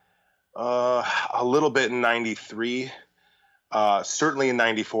internet a little bit in '93. Certainly in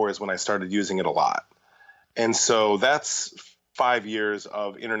 '94 is when I started using it a lot. And so that's 5 years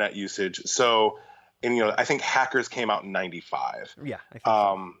of internet usage. So, and I think Hackers came out in '95. Yeah, I think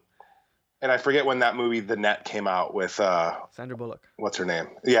so. And I forget when that movie The Net came out with Sandra Bullock. What's her name?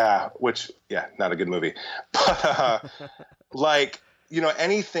 Yeah, not a good movie. But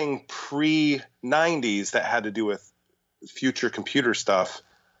anything pre '90s that had to do with future computer stuff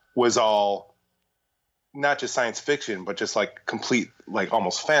was all not just science fiction, but just like complete, like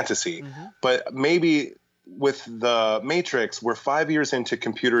almost fantasy. But maybe with The Matrix, we're 5 years into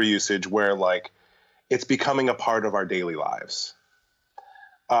computer usage where like it's becoming a part of our daily lives.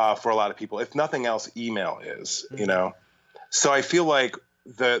 For a lot of people, if nothing else, email is, So I feel like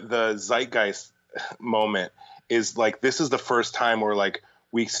the zeitgeist moment is like this is the first time where like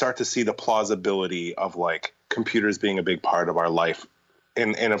we start to see the plausibility of like computers being a big part of our life,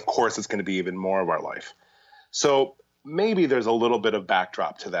 and of course it's going to be even more of our life. So maybe there's a little bit of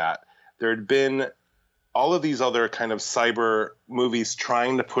backdrop to that. There had been all of these other kind of cyber movies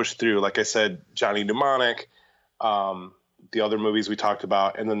trying to push through, like I said, Johnny Mnemonic, the other movies we talked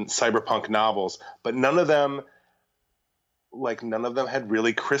about, and then cyberpunk novels, but none of them had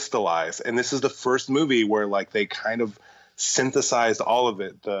really crystallized. And this is the first movie where like they kind of synthesized all of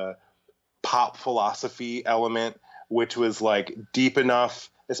it. The pop philosophy element, which was like deep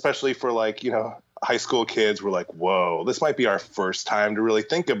enough, especially for like, you know, high school kids were like, whoa, this might be our first time to really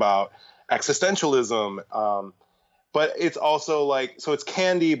think about existentialism. But it's also like, so it's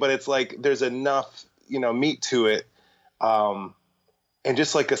candy, but it's like, there's enough, you know, meat to it. And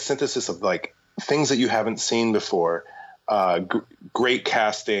just like a synthesis of like things that you haven't seen before. Great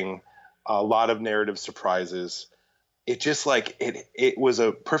casting, a lot of narrative surprises. It just like it was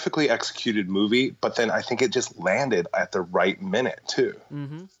a perfectly executed movie, but then I think it just landed at the right minute too.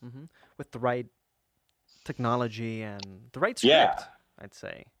 With the right technology and the right script, Yeah. I'd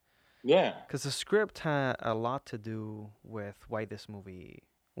say. Yeah. Because the script had a lot to do with why this movie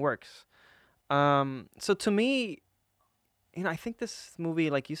works. So to me, you know, I think this movie,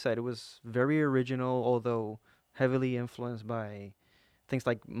 like you said, it was very original, although heavily influenced by things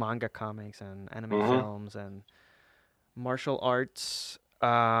like manga comics and anime films and martial arts,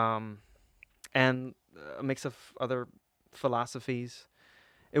 and a mix of other philosophies.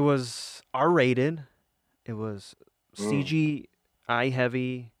 It was R-rated. It was CGI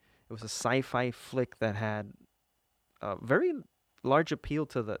heavy. It was a sci-fi flick that had a very large appeal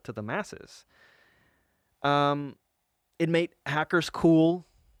to the masses. It made hackers cool,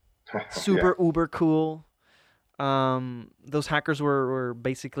 super uber cool. Those hackers were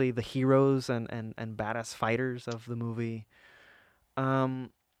basically the heroes and badass fighters of the movie.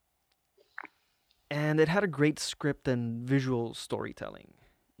 And it had a great script and visual storytelling.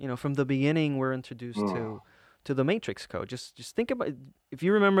 You know, from the beginning, we're introduced to the Matrix Code. Just think about, if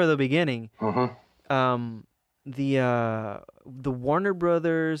you remember the beginning, the Warner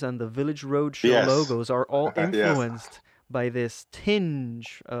Brothers and the Village Roadshow logos are all influenced by this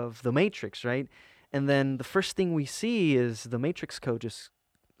tinge of the Matrix, right? And then the first thing we see is the Matrix Code just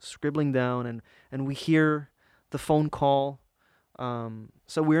scribbling down, and we hear the phone call.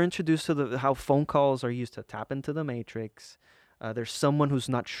 So we're introduced to how phone calls are used to tap into the Matrix. There's someone who's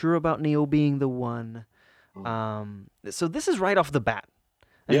not sure about Neo being the one. So this is right off the bat.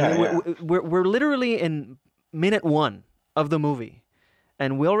 We're literally in minute 1 of the movie,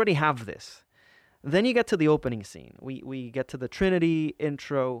 and we already have this. Then you get to the opening scene. We get to the Trinity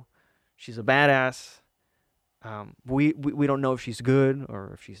intro. She's a badass. We don't know if she's good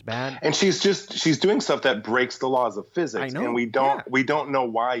or if she's bad. And she's doing stuff that breaks the laws of physics. I know. And we don't know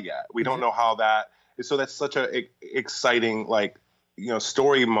why yet. We don't know how that. So that's such a exciting, like, you know,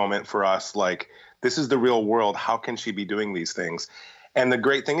 story moment for us. Like, this is the real world. How can she be doing these things? And the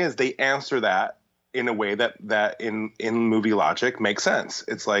great thing is they answer that in a way that in movie logic makes sense.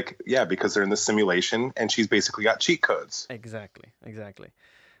 It's like, yeah, because they're in the simulation and she's basically got cheat codes. Exactly.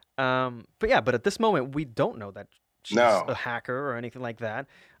 But at this moment, we don't know that she's a hacker or anything like that.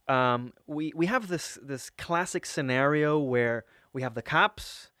 We have this classic scenario where we have the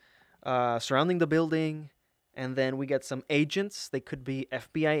cops surrounding the building, and then we get some agents. They could be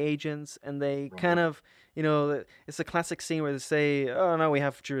FBI agents, and they kind of, you know, it's a classic scene where they say, "Oh no, we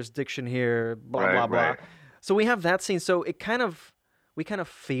have jurisdiction here," blah blah blah. So we have that scene. So we kind of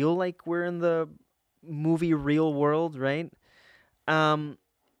feel like we're in the movie real world, right?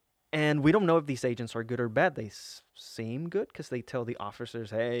 And we don't know if these agents are good or bad. They seem good because they tell the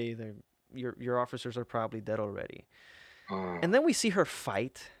officers, "Hey, your officers are probably dead already." And then we see her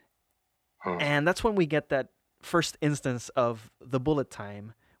fight, and that's when we get that first instance of the bullet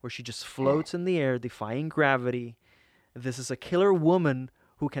time, where she just floats in the air, defying gravity. This is a killer woman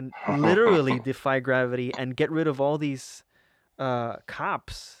who can literally defy gravity and get rid of all these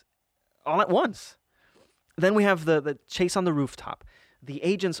cops all at once. Then we have the chase on the rooftop. The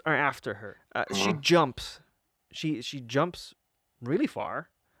agents are after her. She jumps. She jumps really far,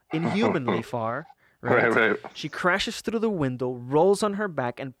 inhumanly far. Right. She crashes through the window, rolls on her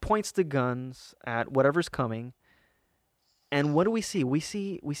back, and points the guns at whatever's coming. And what do we see? We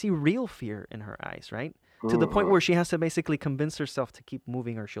see real fear in her eyes, right? To the point where she has to basically convince herself to keep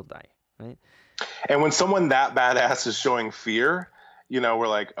moving or she'll die, right? And when someone that badass is showing fear, you know, we're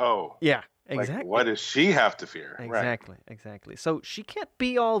like, oh. Yeah, exactly. Like, what does she have to fear? Exactly. So she can't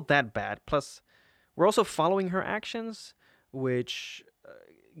be all that bad. Plus, we're also following her actions, which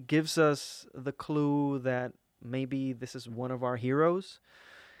gives us the clue that maybe this is one of our heroes.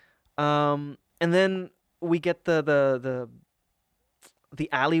 And then we get the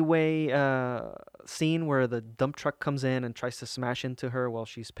alleyway scene where the dump truck comes in and tries to smash into her while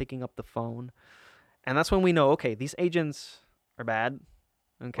she's picking up the phone. And that's when we know, okay, these agents are bad,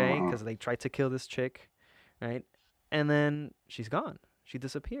 okay, because they tried to kill this chick, right? And then she's gone. She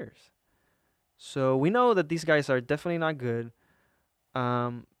disappears. So we know that these guys are definitely not good.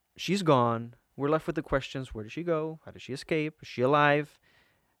 She's gone. We're left with the questions: where did she go? How did she escape? Is she alive?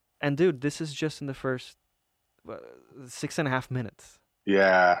 And dude, this is just in the first 6.5 minutes.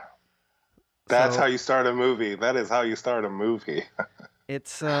 Yeah. That's So how you start a movie. That is how you start a movie.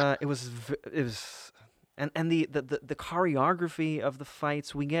 it was, and the choreography of the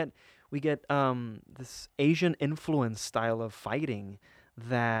fights, we get this Asian influence style of fighting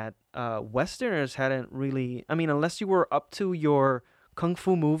that Westerners hadn't really. I mean, unless you were up to your kung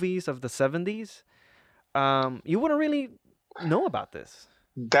fu movies of the 70s, you wouldn't really know about this.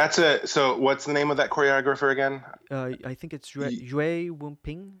 So what's the name of that choreographer again? I think it's Yue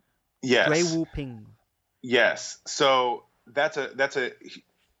Wuping. Yes. Yue Wuping. Yes. So that's a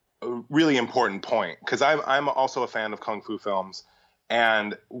really important point, because I'm also a fan of kung fu films,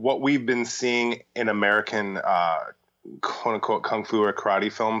 and what we've been seeing in American quote unquote kung fu or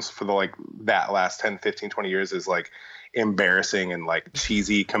karate films for that last 10, 15, 20 years is like embarrassing and like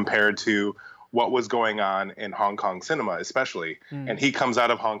cheesy compared to what was going on in Hong Kong cinema, especially. And he comes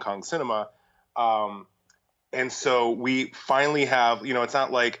out of Hong Kong cinema. And so we finally have, it's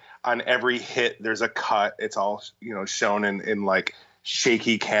not like on every hit there's a cut. It's all, shown in like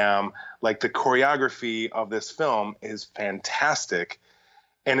shaky cam. Like the choreography of this film is fantastic.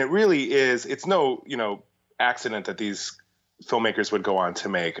 And it really is, it's no, accident that these filmmakers would go on to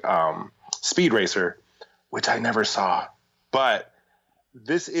make Speed Racer, which I never saw. But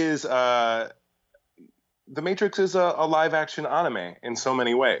this is The Matrix is a live action anime in so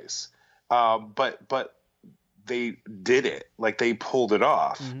many ways, but they did it, like they pulled it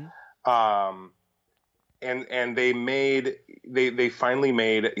off, and they finally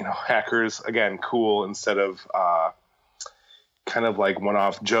made hackers again cool instead of kind of like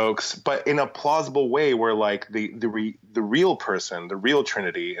one-off jokes, but in a plausible way where like the real person, the real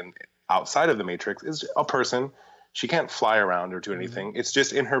Trinity, and outside of the Matrix is a person. She can't fly around or do anything. It's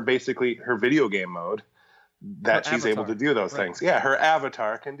just in her her video game mode that she's able to do those things. Yeah, her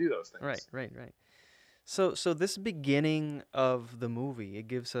avatar can do those things. Right. So this beginning of the movie, it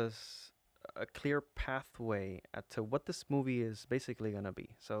gives us a clear pathway to what this movie is basically going to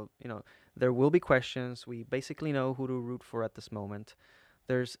be. So, there will be questions. We basically know who to root for at this moment.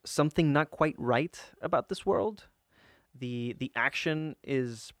 There's something not quite right about this world. The action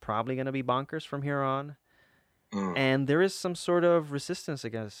is probably going to be bonkers from here on. And there is some sort of resistance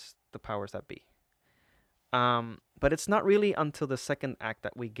against the powers that be. But it's not really until the second act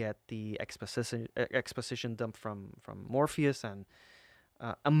that we get the exposition dump from Morpheus, and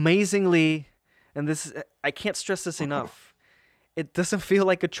amazingly, and I can't stress this enough, it doesn't feel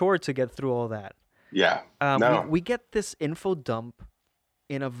like a chore to get through all that. Yeah. No. We get this info dump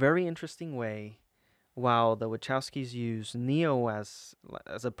in a very interesting way, while the Wachowskis use Neo as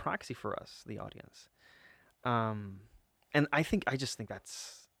a proxy for us, the audience. And I just think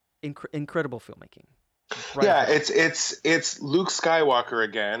that's incredible filmmaking. Right. Yeah, it's Luke Skywalker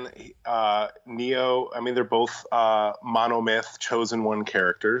again. Neo. I mean, they're both monomyth, chosen one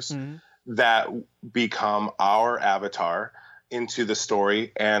characters that become our avatar into the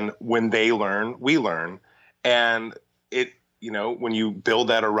story. And when they learn, we learn. And when you build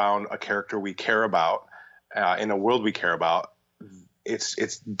that around a character we care about, in a world we care about,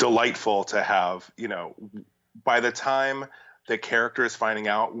 it's delightful to have. By the time the character is finding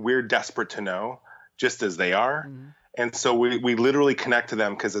out, we're desperate to know, just as they are. And so we literally connect to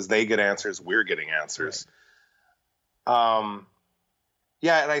them, because as they get answers, we're getting answers. Right.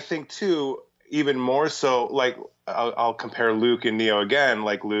 Yeah, and I think too, even more so, like I'll compare Luke and Neo again.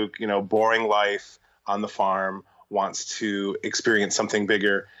 Like Luke, boring life on the farm, wants to experience something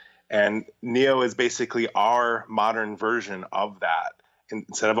bigger, and Neo is basically our modern version of that.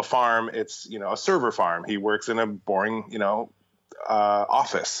 Instead of a farm, it's a server farm. He works in a boring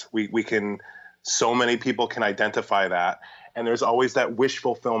office. We can. So many people can identify that. And there's always that wish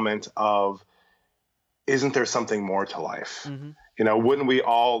fulfillment of, isn't there something more to life? Wouldn't we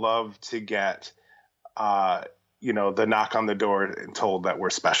all love to get, the knock on the door and told that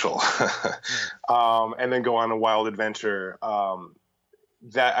we're special, and then go on a wild adventure.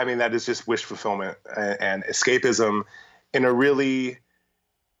 That is just wish fulfillment and escapism in a really,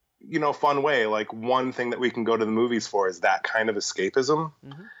 fun way. Like, one thing that we can go to the movies for is that kind of escapism.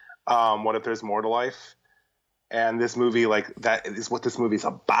 What if there's more to life? And this movie, like, that is what this movie's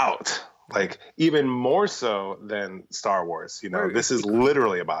about. Like, even more so than Star Wars, you know. Where This is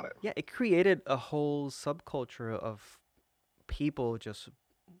literally about it. Yeah, it created a whole subculture of people just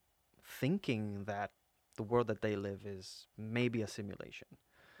thinking that the world that they live is maybe a simulation.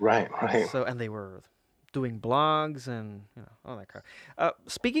 Right. So, and they were doing blogs and all that crap.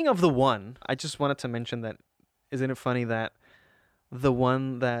 Speaking of the one, I just wanted to mention that. Isn't it funny that the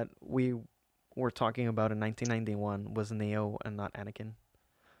one that we were talking about in 1991 was Neo and not Anakin?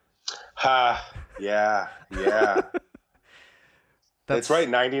 Yeah. That's right,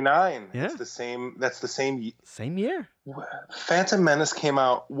 99. Yeah. That's the same Same year. Phantom Menace came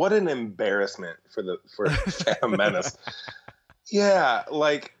out. What an embarrassment for Phantom Menace. Yeah,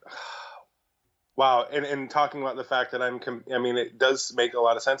 like, wow. And talking about the fact that I mean, it does make a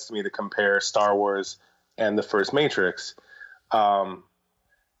lot of sense to me to compare Star Wars and the first Matrix.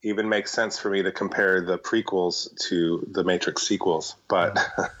 Even makes sense for me to compare the prequels to the Matrix sequels. But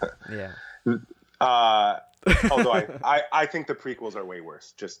yeah. Although I think the prequels are way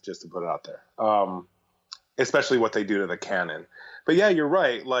worse, just to put it out there. Especially what they do to the canon. But yeah, you're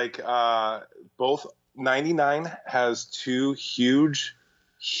right. Like, both 99 has two huge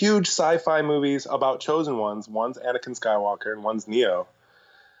sci-fi movies about chosen ones. One's Anakin Skywalker and one's Neo.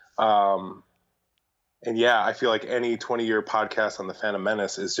 And yeah, I feel like any 20-year podcast on the Phantom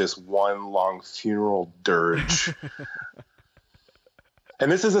Menace is just one long funeral dirge.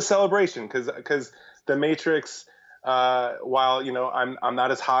 And this is a celebration because the Matrix, while I'm not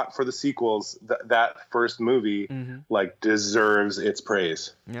as hot for the sequels, that first movie like deserves its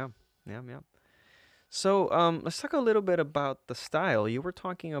praise. Yeah. So let's talk a little bit about the style. You were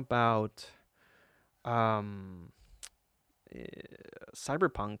talking about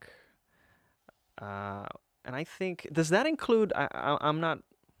cyberpunk, and I think, does that include? I'm not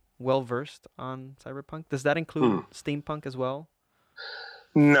well versed on cyberpunk. Does that include steampunk as well?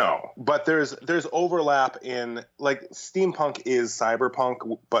 No, but there's overlap in, like, steampunk is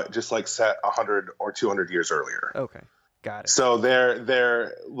cyberpunk, but just like set 100 or 200 years earlier. Okay, got it. So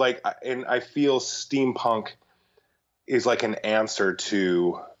they're like, and I feel steampunk is like an answer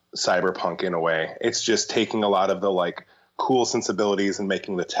to cyberpunk in a way. It's just taking a lot of the like cool sensibilities and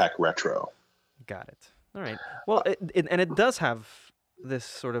making the tech retro. Got it. All right. Well, it does have this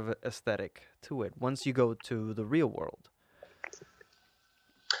sort of aesthetic to it once you go to the real world.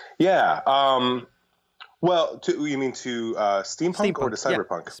 Yeah. Well, you mean to steampunk or to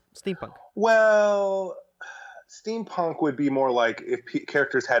cyberpunk? Yeah. Steampunk. Well, steampunk would be more like if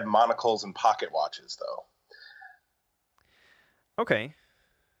characters had monocles and pocket watches, though. Okay.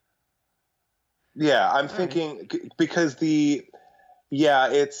 Yeah, I'm thinking because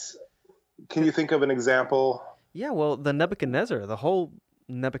it's. Can you think of an example? Yeah, well, the Nebuchadnezzar, the whole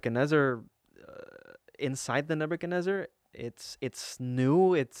Nebuchadnezzar, inside the Nebuchadnezzar, it's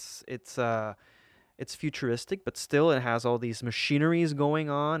new, it's futuristic, but still it has all these machineries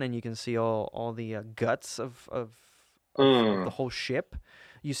going on, and you can see all the guts of the whole ship.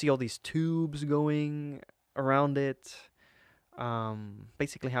 You see all these tubes going around it.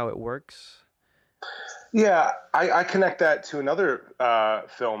 Basically how it works. Yeah, I connect that to another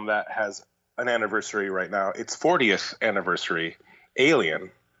film that has an anniversary right now. Its 40th anniversary,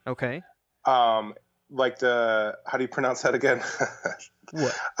 Alien. Okay. Like how do you pronounce that again?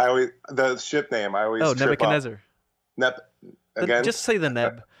 What? The ship name. I always trip Nebuchadnezzar. Again? Just say the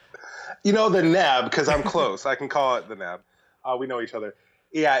Neb. The Neb, because I'm close. I can call it the Neb. We know each other.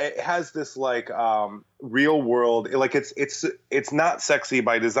 Yeah, it has this like real world. Like it's not sexy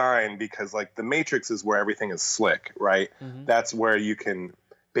by design because like the Matrix is where everything is slick, right? Mm-hmm. That's where you can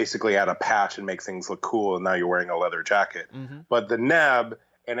basically add a patch and make things look cool, and now you're wearing a leather jacket. Mm-hmm. But the Neb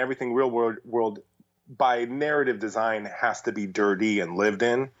and everything real world by narrative design has to be dirty and lived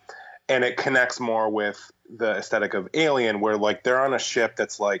in, and it connects more with the aesthetic of Alien, where like they're on a ship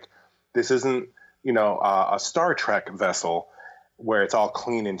that's like, this isn't a Star Trek vessel where it's all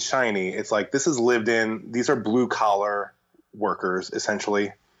clean and shiny. It's like, this is lived in. These are blue collar workers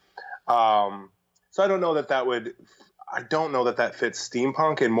essentially. So I don't know that that fits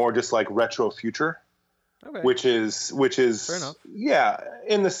steampunk, and more just like retro future. Okay. Which is fair enough. Yeah,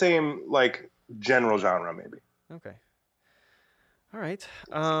 in the same like general genre maybe. Okay. All right.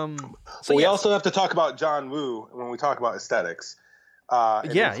 So we also have to talk about John Woo when we talk about aesthetics.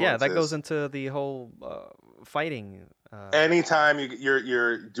 Yeah, that goes into the whole fighting. Anytime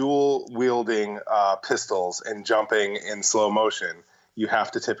you're dual wielding pistols and jumping in slow motion, you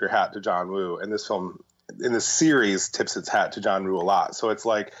have to tip your hat to John Woo. And this film, in the series, tips its hat to John Woo a lot. So it's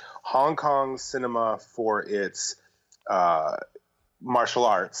like Hong Kong cinema for its martial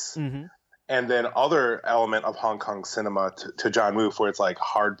arts, and then other element of Hong Kong cinema to John Woo, where it's like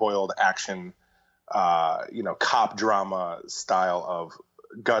hard-boiled action, cop drama style of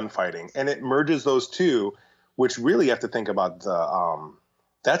gunfighting, and it merges those two, which really you have to think about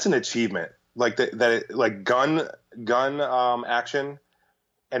that's an achievement. Like like gun action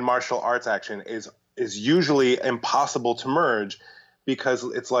and martial arts action is usually impossible to merge, because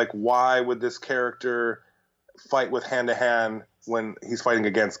it's like, why would this character fight with hand to hand when he's fighting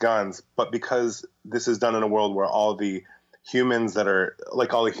against guns? But because this is done in a world where all the humans that are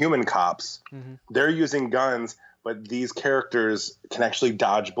like all the human cops, they're using guns, but these characters can actually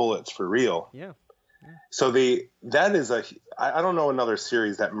dodge bullets for real. Yeah. So that is I don't know another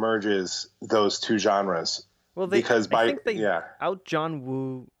series that merges those two genres. Well, I think they out John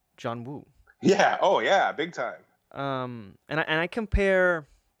Woo. Yeah. Oh yeah, big time. And I compare.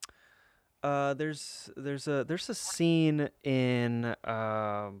 There's a scene in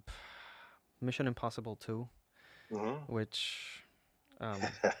Mission Impossible 2, which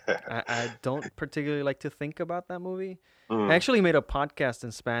I don't particularly like to think about that movie. I actually made a podcast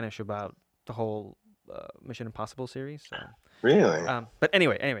in Spanish about the whole Mission Impossible series. So. Really? But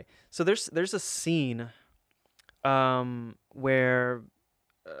anyway, so there's a scene where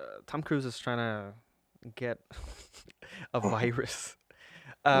Tom Cruise is trying to get a virus,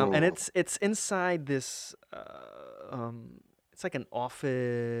 and it's inside this. It's like an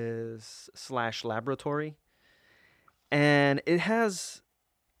office / laboratory, and it has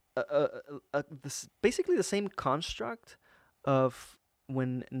this basically the same construct of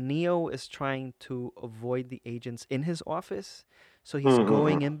when Neo is trying to avoid the agents in his office. So he's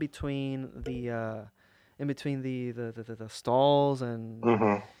going in between the stalls and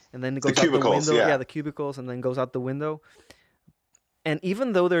then it goes out the window. Yeah, the cubicles, and then goes out the window. And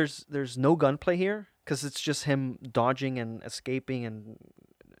even though there's no gunplay here, because it's just him dodging and escaping and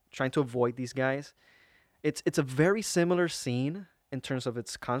trying to avoid these guys, it's a very similar scene in terms of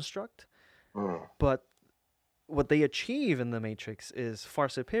its construct, but what they achieve in the Matrix is far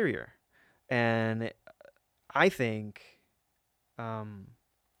superior, and I think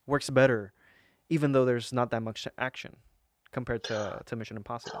works better, even though there's not that much action compared to Mission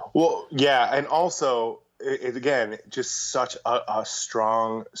Impossible. Well, yeah, and also it again just such a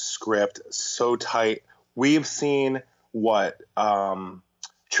strong script, so tight. We've seen what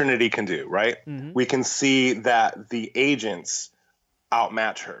Trinity can do, right? We can see that the agents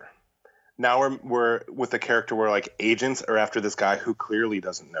outmatch her. Now we're with a character where like agents are after this guy who clearly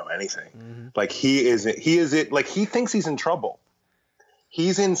doesn't know anything. Like he is like he thinks he's in trouble.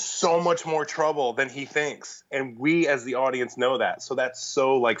 He's in so much more trouble than he thinks, and we as the audience know that. So that's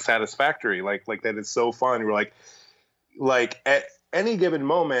so like satisfactory. Like that is so fun. We're like at any given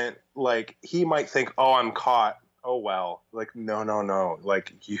moment, like he might think, "Oh, I'm caught." Oh well. Like no.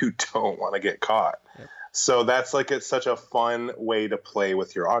 Like you don't want to get caught. Yep. So that's like it's such a fun way to play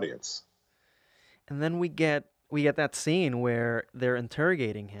with your audience. And then we get that scene where they're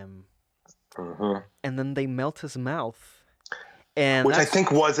interrogating him, and then they melt his mouth, and which I think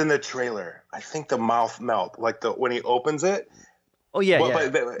was in the trailer. I think the mouth melt, like when he opens it. Oh yeah,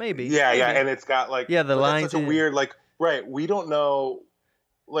 maybe. Yeah, and it's got like the lines. That's such a weird right. We don't know.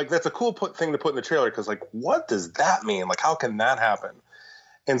 Like that's a cool thing to put in the trailer because like what does that mean? Like how can that happen?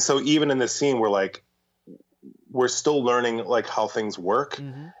 And so even in this scene, we're still learning like how things work,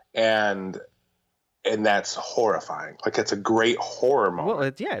 and that's horrifying. Like it's a great horror moment.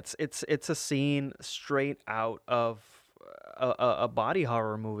 Well, it's a scene straight out of a body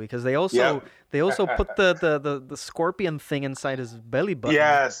horror movie because they also put the scorpion thing inside his belly button.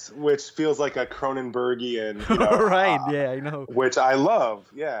 Yes, which feels like a Cronenbergian, right? Yeah, I know. Which I love.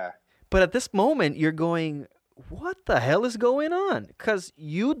 Yeah. But at this moment, you're going, "What the hell is going on?" Because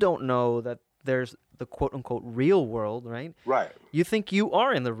you don't know that there's the quote unquote real world, right? Right. You think you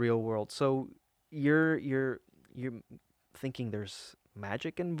are in the real world, so you're thinking there's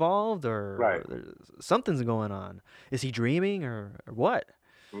magic involved or something's going on. Is he dreaming or what?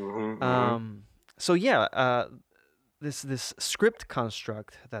 So yeah, this script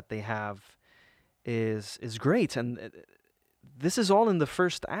construct that they have is great, and this is all in the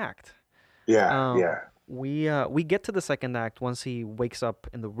first act. We get to the second act once he wakes up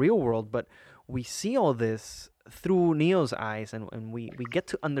in the real world, but we see all this through Neo's eyes, and we get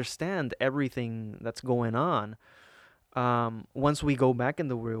to understand everything that's going on once we go back in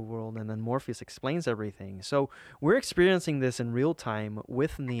the real world, and then Morpheus explains everything. So we're experiencing this in real time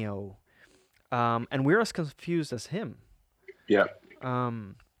with Neo, and we're as confused as him. Yeah.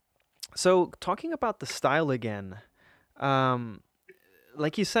 So talking about the style again,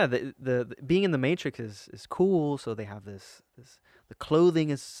 like you said, the being in the Matrix is cool. So they have this the clothing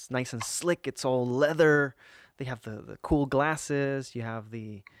is nice and slick. It's all leather. They have the cool glasses. You have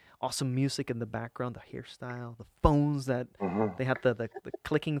the awesome music in the background, the hairstyle, the phones that they have the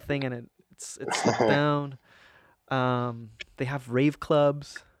clicking thing and it's slipped down. They have rave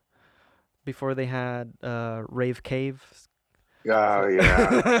clubs before they had rave caves. Oh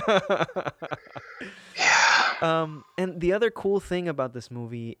yeah. Yeah. And the other cool thing about this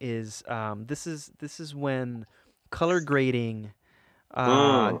movie is this is when color grading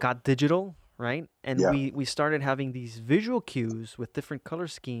got digital, right? And Yeah. we started having these visual cues with different color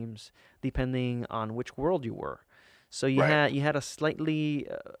schemes depending on which world you were. So Right. you had a slightly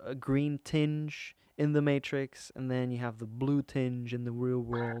a green tinge in the Matrix, and then you have the blue tinge in the real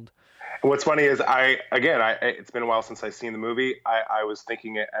world. What's funny is it's been a while since I've seen the movie. I was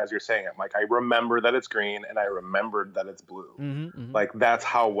thinking it as you're saying it. Like I remember that it's green and I remembered that it's blue. Mm-hmm. Like that's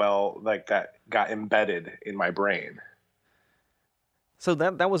how well like that got embedded in my brain. So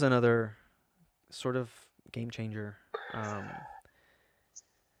that was another sort of game changer.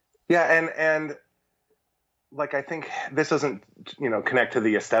 Yeah, and like I think this doesn't connect to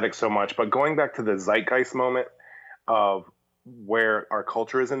the aesthetic so much, but going back to the zeitgeist moment of where our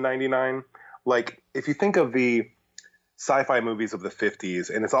culture is in 99, like if you think of the sci-fi movies of the 50s,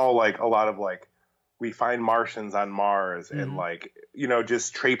 and it's all like a lot of like we find Martians on Mars and Mm-hmm. like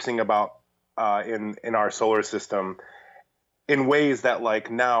just traipsing about in our solar system in ways that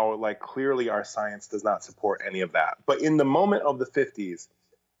like now like clearly our science does not support any of that. But in the moment of the 50s,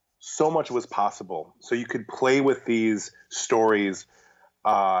 so much was possible. So you could play with these stories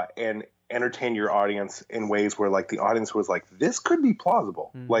and entertain your audience in ways where like the audience was like, this could be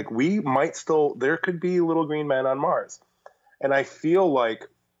plausible. Mm-hmm. Like there could be little green men on Mars. And I feel like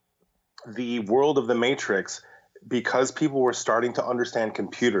the world of the Matrix, because people were starting to understand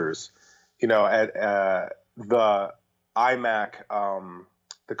computers, at the iMac,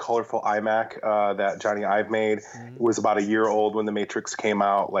 the colorful iMac that Johnny Ive made, Mm-hmm. was about a year old when the Matrix came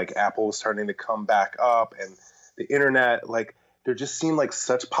out. Like Apple was starting to come back up, and the internet, like there just seemed like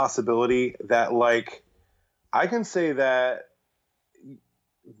such possibility that like I can say that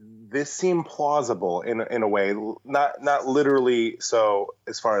this seemed plausible in a way, not literally so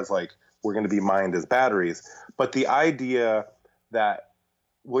as far as like we're going to be mined as batteries, but the idea that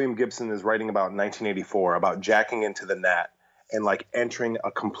William Gibson is writing about in 1984 about jacking into the net and like entering a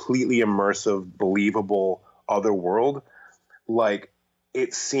completely immersive, believable other world, like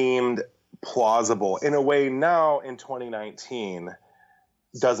it seemed plausible in a way now in 2019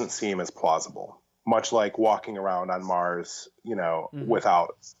 doesn't seem as plausible, much like walking around on Mars, Mm-hmm.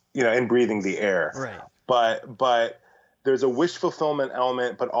 without, and breathing the air. Right. But there's a wish fulfillment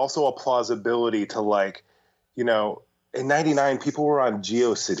element, but also a plausibility to like, in 99, people were on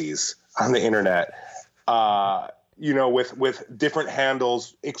GeoCities on the internet, with different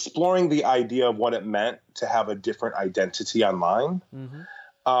handles, exploring the idea of what it meant to have a different identity online. Mm-hmm.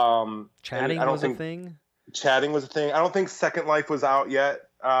 And I Chatting don't was a think thing. chatting was a thing. I don't think Second Life was out yet.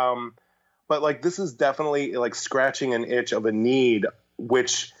 But like this is definitely like scratching an itch of a need,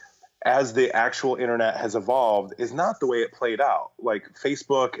 which as the actual internet has evolved is not the way it played out. Like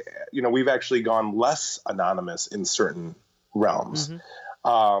Facebook, we've actually gone less anonymous in certain realms.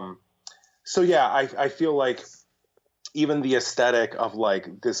 Mm-hmm. So yeah, I feel like even the aesthetic of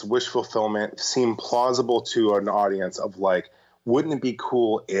like this wish fulfillment seemed plausible to an audience of like, wouldn't it be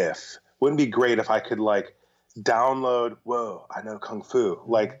cool if, wouldn't it be great if I could like download, whoa, I know Kung Fu.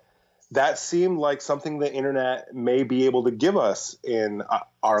 Like that seemed like something the internet may be able to give us in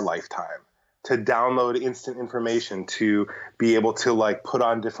our lifetime, to download instant information, to be able to like put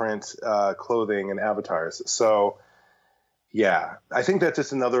on different clothing and avatars. So yeah, I think that's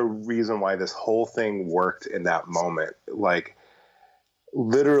just another reason why this whole thing worked in that moment. Like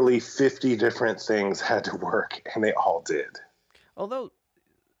literally 50 different things had to work and they all did. Although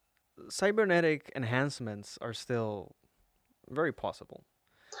cybernetic enhancements are still very possible.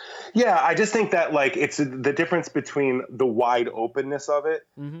 Yeah, I just think that like it's the difference between the wide openness of it,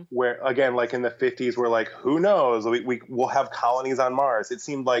 Mm-hmm. where again, like in the 50s, we're like, who knows? We will have colonies on Mars. It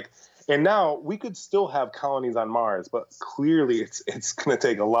seemed like, and now we could still have colonies on Mars, but clearly it's going to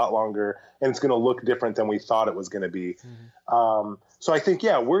take a lot longer and it's going to look different than we thought it was going to be. Mm-hmm. So I think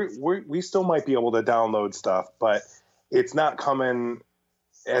yeah, we still might be able to download stuff, but it's not coming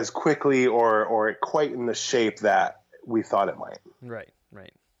as quickly or quite in the shape that we thought it might. Right.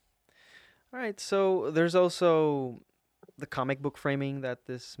 Right. All right. So there's also the comic book framing that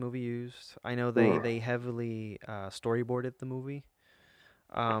this movie used. I know they heavily storyboarded the movie,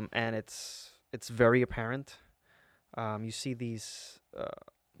 and it's very apparent. You see these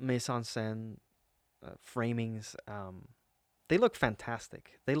mise en scène, framings, they look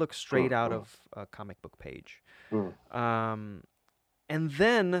fantastic. They look straight out of a comic book page. Um, and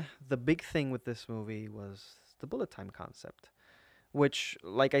then the big thing with this movie was the bullet time concept, which,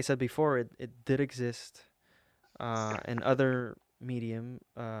 like I said before, it did exist in other medium.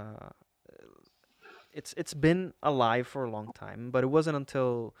 It's been alive for a long time, but it wasn't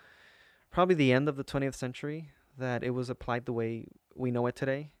until probably the end of the 20th century that it was applied the way we know it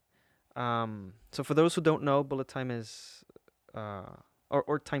today. So for those who don't know, bullet time is,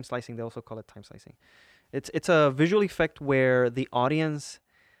 or time slicing. They also call it time slicing. It's a visual effect where the audience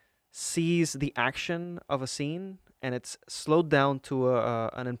sees the action of a scene and it's slowed down to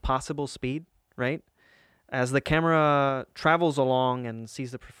an impossible speed, right? As the camera travels along and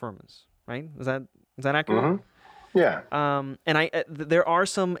sees the performance, right? Is that accurate? Mm-hmm. Yeah. And there are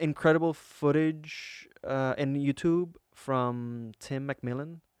some incredible footage in YouTube from Tim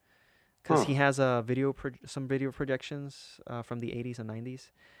McMillan, because he has some video projections from the 80s and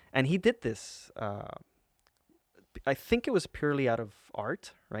 90s, and he did this. I think it was purely out of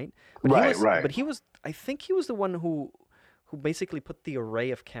art, right? But Right. But I think he was the one who basically put the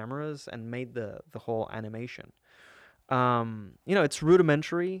array of cameras and made the whole animation. It's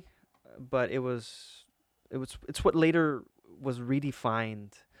rudimentary, but it's what later was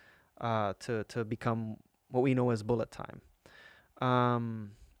redefined to become what we know as bullet time.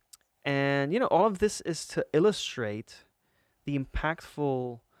 And all of this is to illustrate the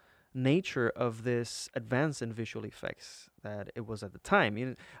impactful nature of this advance in visual effects that it was at the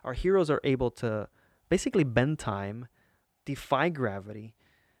time. Our heroes are able to basically bend time, defy gravity,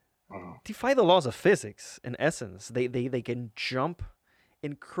 defy the laws of physics. In essence, they can jump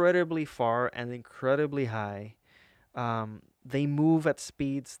incredibly far and incredibly high. They move at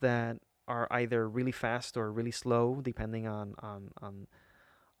speeds that are either really fast or really slow, depending on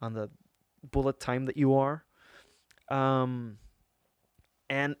the bullet time that you are.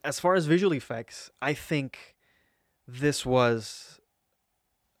 And as far as visual effects, I think this was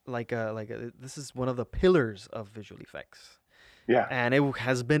this is one of the pillars of visual effects. Yeah. And it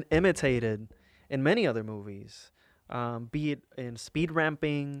has been imitated in many other movies, be it in Speed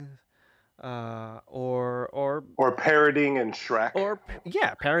Ramping, or parodying in Shrek.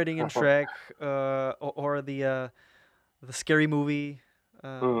 Parodying in Shrek, or the Scary Movie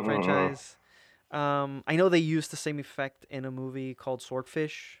franchise. I know they used the same effect in a movie called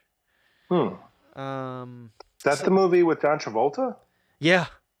Swordfish. That's the movie with John Travolta? Yeah.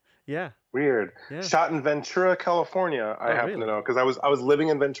 Weird. Yeah. Shot in Ventura, California. I happen to know because I was living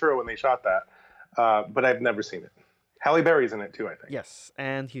in Ventura when they shot that, but I've never seen it. Halle Berry's in it too, I think. Yes,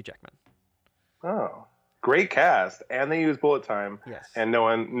 and Hugh Jackman. Oh, great cast, and they use bullet time. Yes. And no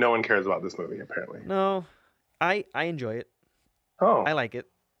one cares about this movie apparently. No, I enjoy it. Oh, I like it.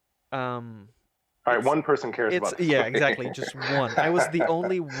 All right, one person cares about this movie. Exactly, just one. I was the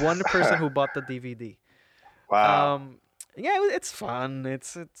only one person who bought the DVD. Wow. It's fun.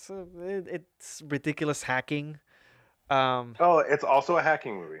 It's ridiculous hacking. It's also a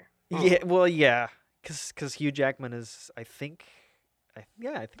hacking movie. Yeah, because Hugh Jackman is, I think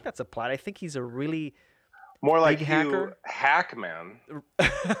that's a plot. I think he's a really more like big hacker. Hackman. Ew.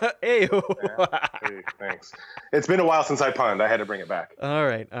 Yeah. Hey, thanks. It's been a while since I punned. I had to bring it back. All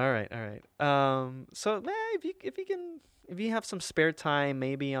right. So if you have some spare time,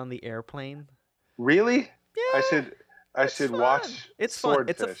 maybe on the airplane. Really? Yeah. I should watch. It's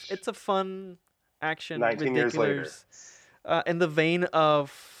Swordfish. fun. It's a fun action. 19 years later. In the vein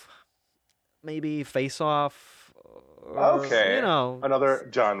of maybe Face Off. Okay. Another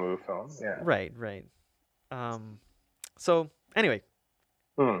John Woo film. Yeah. Right. So anyway.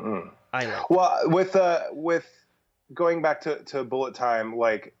 I like. Well, with going back to bullet time,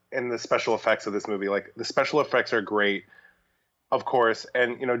 like in the special effects of this movie, like the special effects are great, of course,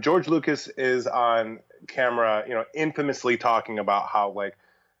 and George Lucas is on camera, infamously talking about how like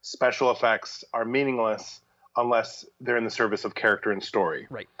special effects are meaningless unless they're in the service of character and story.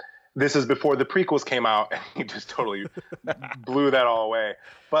 Right. This is before the prequels came out, and he just totally blew that all away.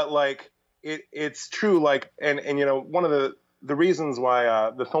 But like it's true, like and one of the reasons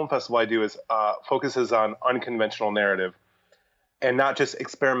why the film festival I do is focuses on unconventional narrative and not just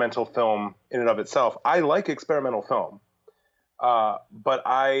experimental film in and of itself. I like experimental film, but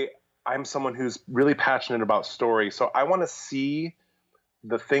I'm someone who's really passionate about story. So I want to see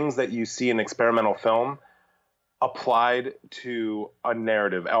the things that you see in experimental film applied to a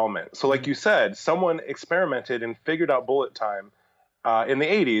narrative element. So like you said, someone experimented and figured out bullet time in the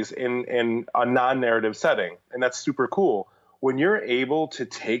 80s in a non-narrative setting. And that's super cool. When you're able to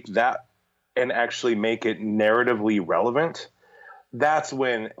take that and actually make it narratively relevant, that's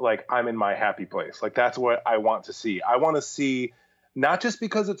when like I'm in my happy place. Like that's what I want to see. I want to see not just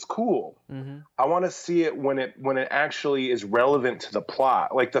because it's cool. Mm-hmm. I want to see it when it actually is relevant to the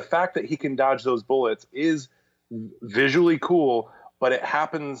plot. Like the fact that he can dodge those bullets is visually cool, but it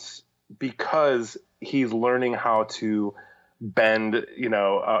happens because he's learning how to bend.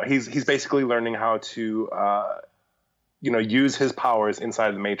 He's basically learning how to use his powers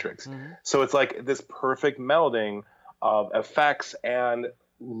inside the Matrix. Mm-hmm. So it's like this perfect melding of effects and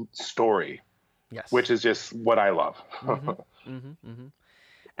story. Yes. Which is just what I love. Mm-hmm. Mm-hmm. Mm-hmm.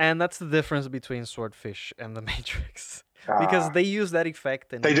 And that's the difference between Swordfish and The Matrix. Because they use that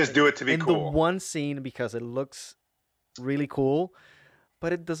effect they just do it to be cool. In the one scene because it looks really cool,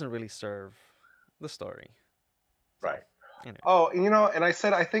 but it doesn't really serve the story. Right. Anyway. Oh, and I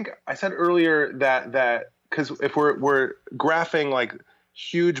said earlier that because if we're graphing like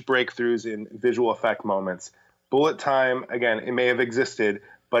huge breakthroughs in visual effect moments, Bullet Time, again, it may have existed,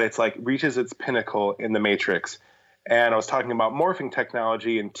 but it's like reaches its pinnacle in The Matrix. And I was talking about morphing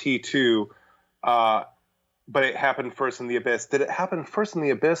technology in T2, but it happened first in The Abyss. Did it happen first in The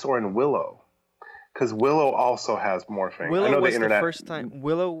Abyss or in Willow? Because Willow also has morphing. Willow I know was the internet. The first time.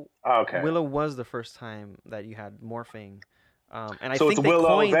 Willow. Okay. Willow was the first time that you had morphing, and I so think it's they Willow,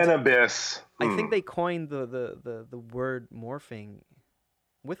 coined, then Abyss. I think they coined the word morphing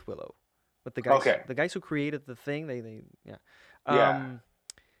with Willow, with the guys. Okay. The guys who created the thing. They yeah.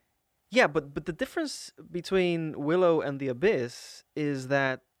 Yeah, but the difference between Willow and The Abyss is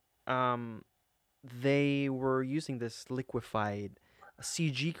that they were using this liquefied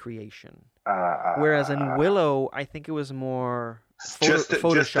CG creation, whereas in Willow, I think it was more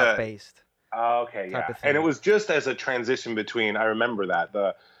Photoshop based. Okay, yeah, and it was just as a transition between. I remember that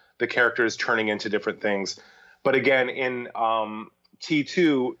the characters turning into different things, but again in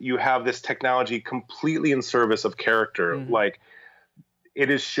T2, you have this technology completely in service of character, like. It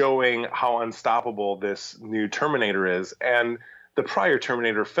is showing how unstoppable this new Terminator is. And the prior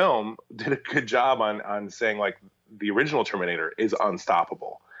Terminator film did a good job on saying, like, the original Terminator is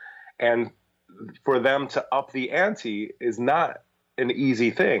unstoppable. And for them to up the ante is not an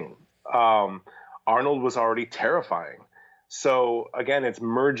easy thing. Arnold was already terrifying. So, again, it's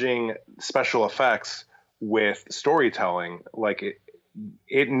merging special effects with storytelling. Like,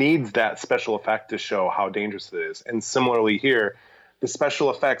 it needs that special effect to show how dangerous it is. And similarly here, the special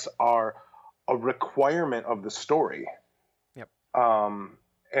effects are a requirement of the story. Yep.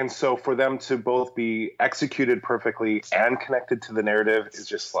 And so for them to both be executed perfectly and connected to the narrative is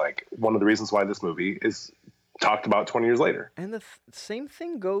just like one of the reasons why this movie is talked about 20 years later. And the same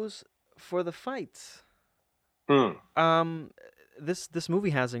thing goes for the fights. This movie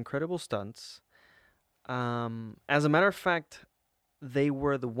has incredible stunts. As a matter of fact, they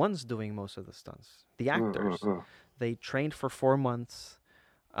were the ones doing most of the stunts. The actors. They trained for 4 months.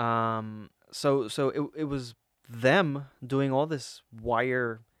 So it was them doing all this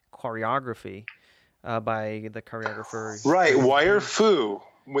wire choreography by the choreographer. Right, wire fu.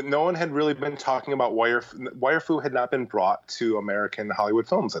 No one had really been talking about wire. Wire fu had not been brought to American Hollywood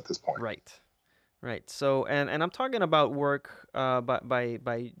films at this point. Right. So and I'm talking about work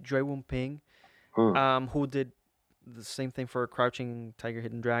by Jue Wun Ping, who did the same thing for Crouching Tiger,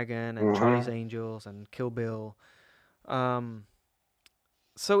 Hidden Dragon, and Charlie's Angels, and Kill Bill.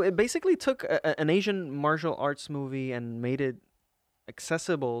 So it basically took an Asian martial arts movie and made it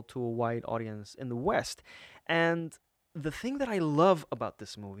accessible to a wide audience in the West. And the thing that I love about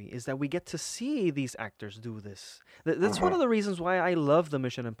this movie is that we get to see these actors do this. That's one of the reasons why I love the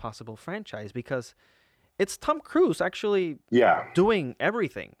Mission Impossible franchise, because it's Tom Cruise actually doing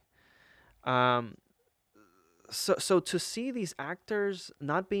everything. So to see these actors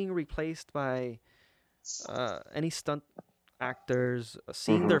not being replaced by any stunt actors,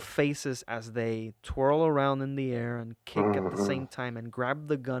 seeing their faces as they twirl around in the air and kick at the same time and grab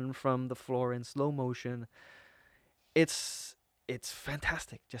the gun from the floor in slow motion, it's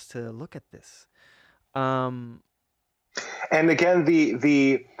fantastic just to look at this. And again,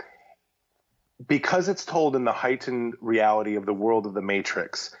 the because it's told in the heightened reality of the world of the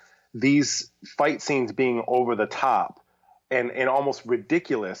Matrix, these fight scenes being over the top and almost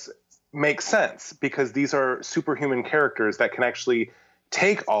ridiculous makes sense, because these are superhuman characters that can actually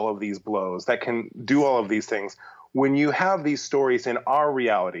take all of these blows, that can do all of these things. When you have these stories in our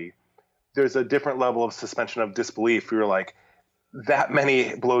reality, there's a different level of suspension of disbelief. You're like, that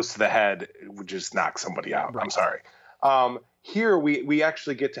many blows to the head would just knock somebody out. Right. I'm sorry. Here we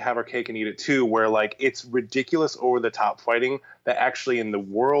actually get to have our cake and eat it too, where like it's ridiculous over the top fighting that actually in the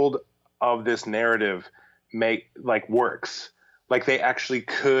world of this narrative works. like they actually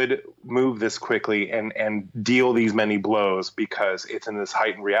could move this quickly and deal these many blows because it's in this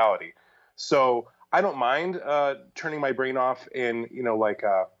heightened reality. So I don't mind turning my brain off in,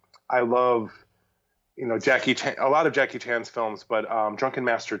 I love, Jackie Chan, a lot of Jackie Chan's films, but Drunken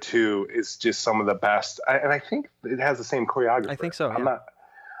Master 2 is just some of the best. And I think it has the same choreographer. I think so. Yeah. I'm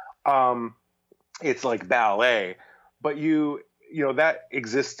not, it's like ballet, but that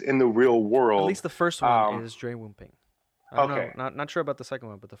exists in the real world. At least the first one is Dre Wumping. I don't Okay. know, not sure about the second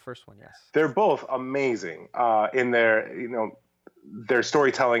one, but the first one, yes. They're both amazing in their, their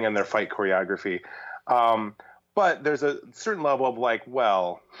storytelling and their fight choreography. But there's a certain level of like,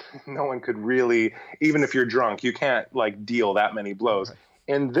 well, no one could really, even if you're drunk, you can't like deal that many blows. Right.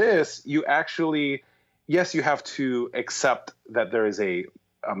 In this, you actually, yes, you have to accept that there is a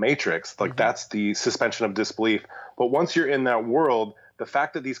matrix, like that's the suspension of disbelief. But once you're in that world, the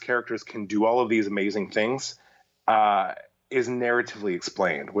fact that these characters can do all of these amazing things is narratively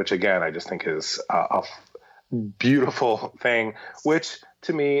explained, which again, I just think is a beautiful thing, which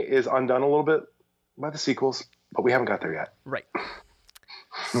to me is undone a little bit by the sequels, but we haven't got there yet. Right.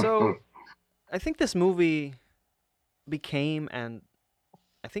 So I think this movie became, and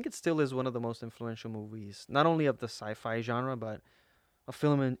I think it still is, one of the most influential movies, not only of the sci-fi genre, but a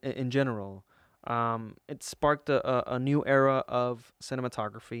film in general. It sparked a new era of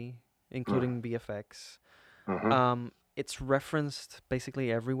cinematography, including VFX. It's referenced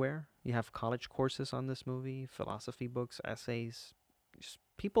basically everywhere. You have college courses on this movie, philosophy books, essays. Just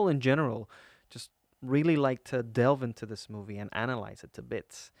people in general just really like to delve into this movie and analyze it to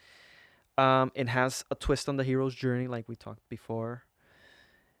bits. It has a twist on the hero's journey, like we talked before.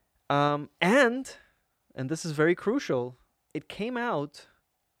 And this is very crucial, it came out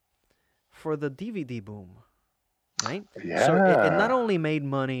for the DVD boom, right? Yeah. So it not only made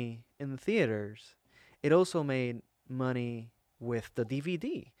money in the theaters, it also made money with the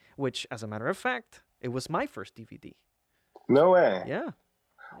DVD, which, as a matter of fact, it was my first DVD. No way. Yeah.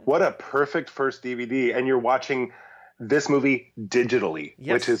 What a perfect first DVD. And you're watching this movie digitally,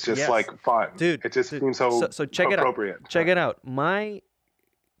 which is just like fun. Dude, it just seems so check appropriate. It out. Check it out. My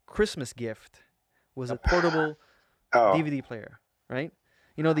Christmas gift was a portable DVD player, right?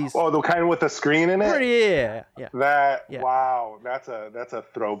 You know these. Oh, the kind with the screen in it? Yeah. Wow, that's a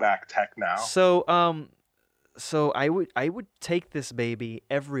throwback tech now. So I would take this baby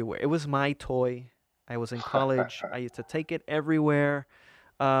everywhere. It was my toy. I was in college. I used to take it everywhere.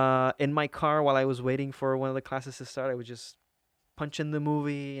 In my car while I was waiting for one of the classes to start, I would just punch in the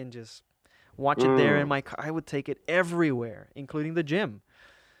movie and just watch it there in my car. I would take it everywhere, including the gym.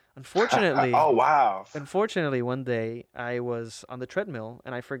 Unfortunately, oh wow. Unfortunately, one day I was on the treadmill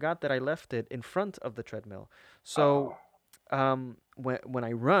and I forgot that I left it in front of the treadmill. So when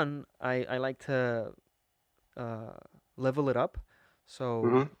I run, I like to level it up.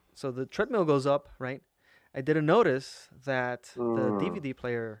 So the treadmill goes up, right? I didn't notice that the DVD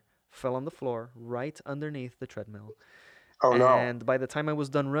player fell on the floor right underneath the treadmill. Oh no. And by the time I was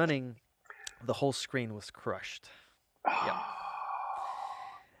done running, the whole screen was crushed. Yep.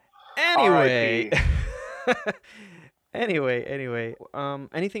 Anyway. Anyway.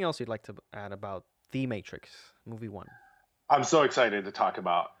 Anything else you'd like to add about The Matrix, movie 1? I'm so excited to talk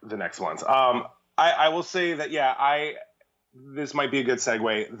about the next ones. I will say that, this might be a good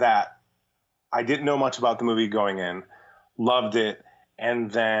segue, that I didn't know much about the movie going in, loved it,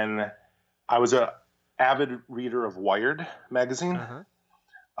 and then I was an avid reader of Wired magazine.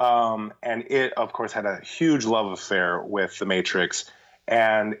 And it, of course, had a huge love affair with The Matrix.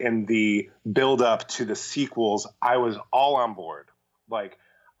 And in the build-up to the sequels, I was all on board. Like,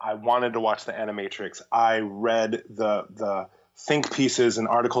 I wanted to watch the Animatrix. I read the think pieces and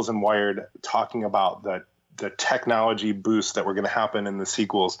articles in Wired talking about the technology boost that were going to happen in the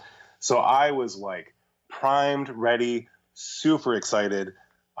sequels. So I was like primed, ready, super excited,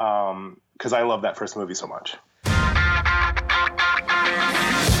 because I love that first movie so much.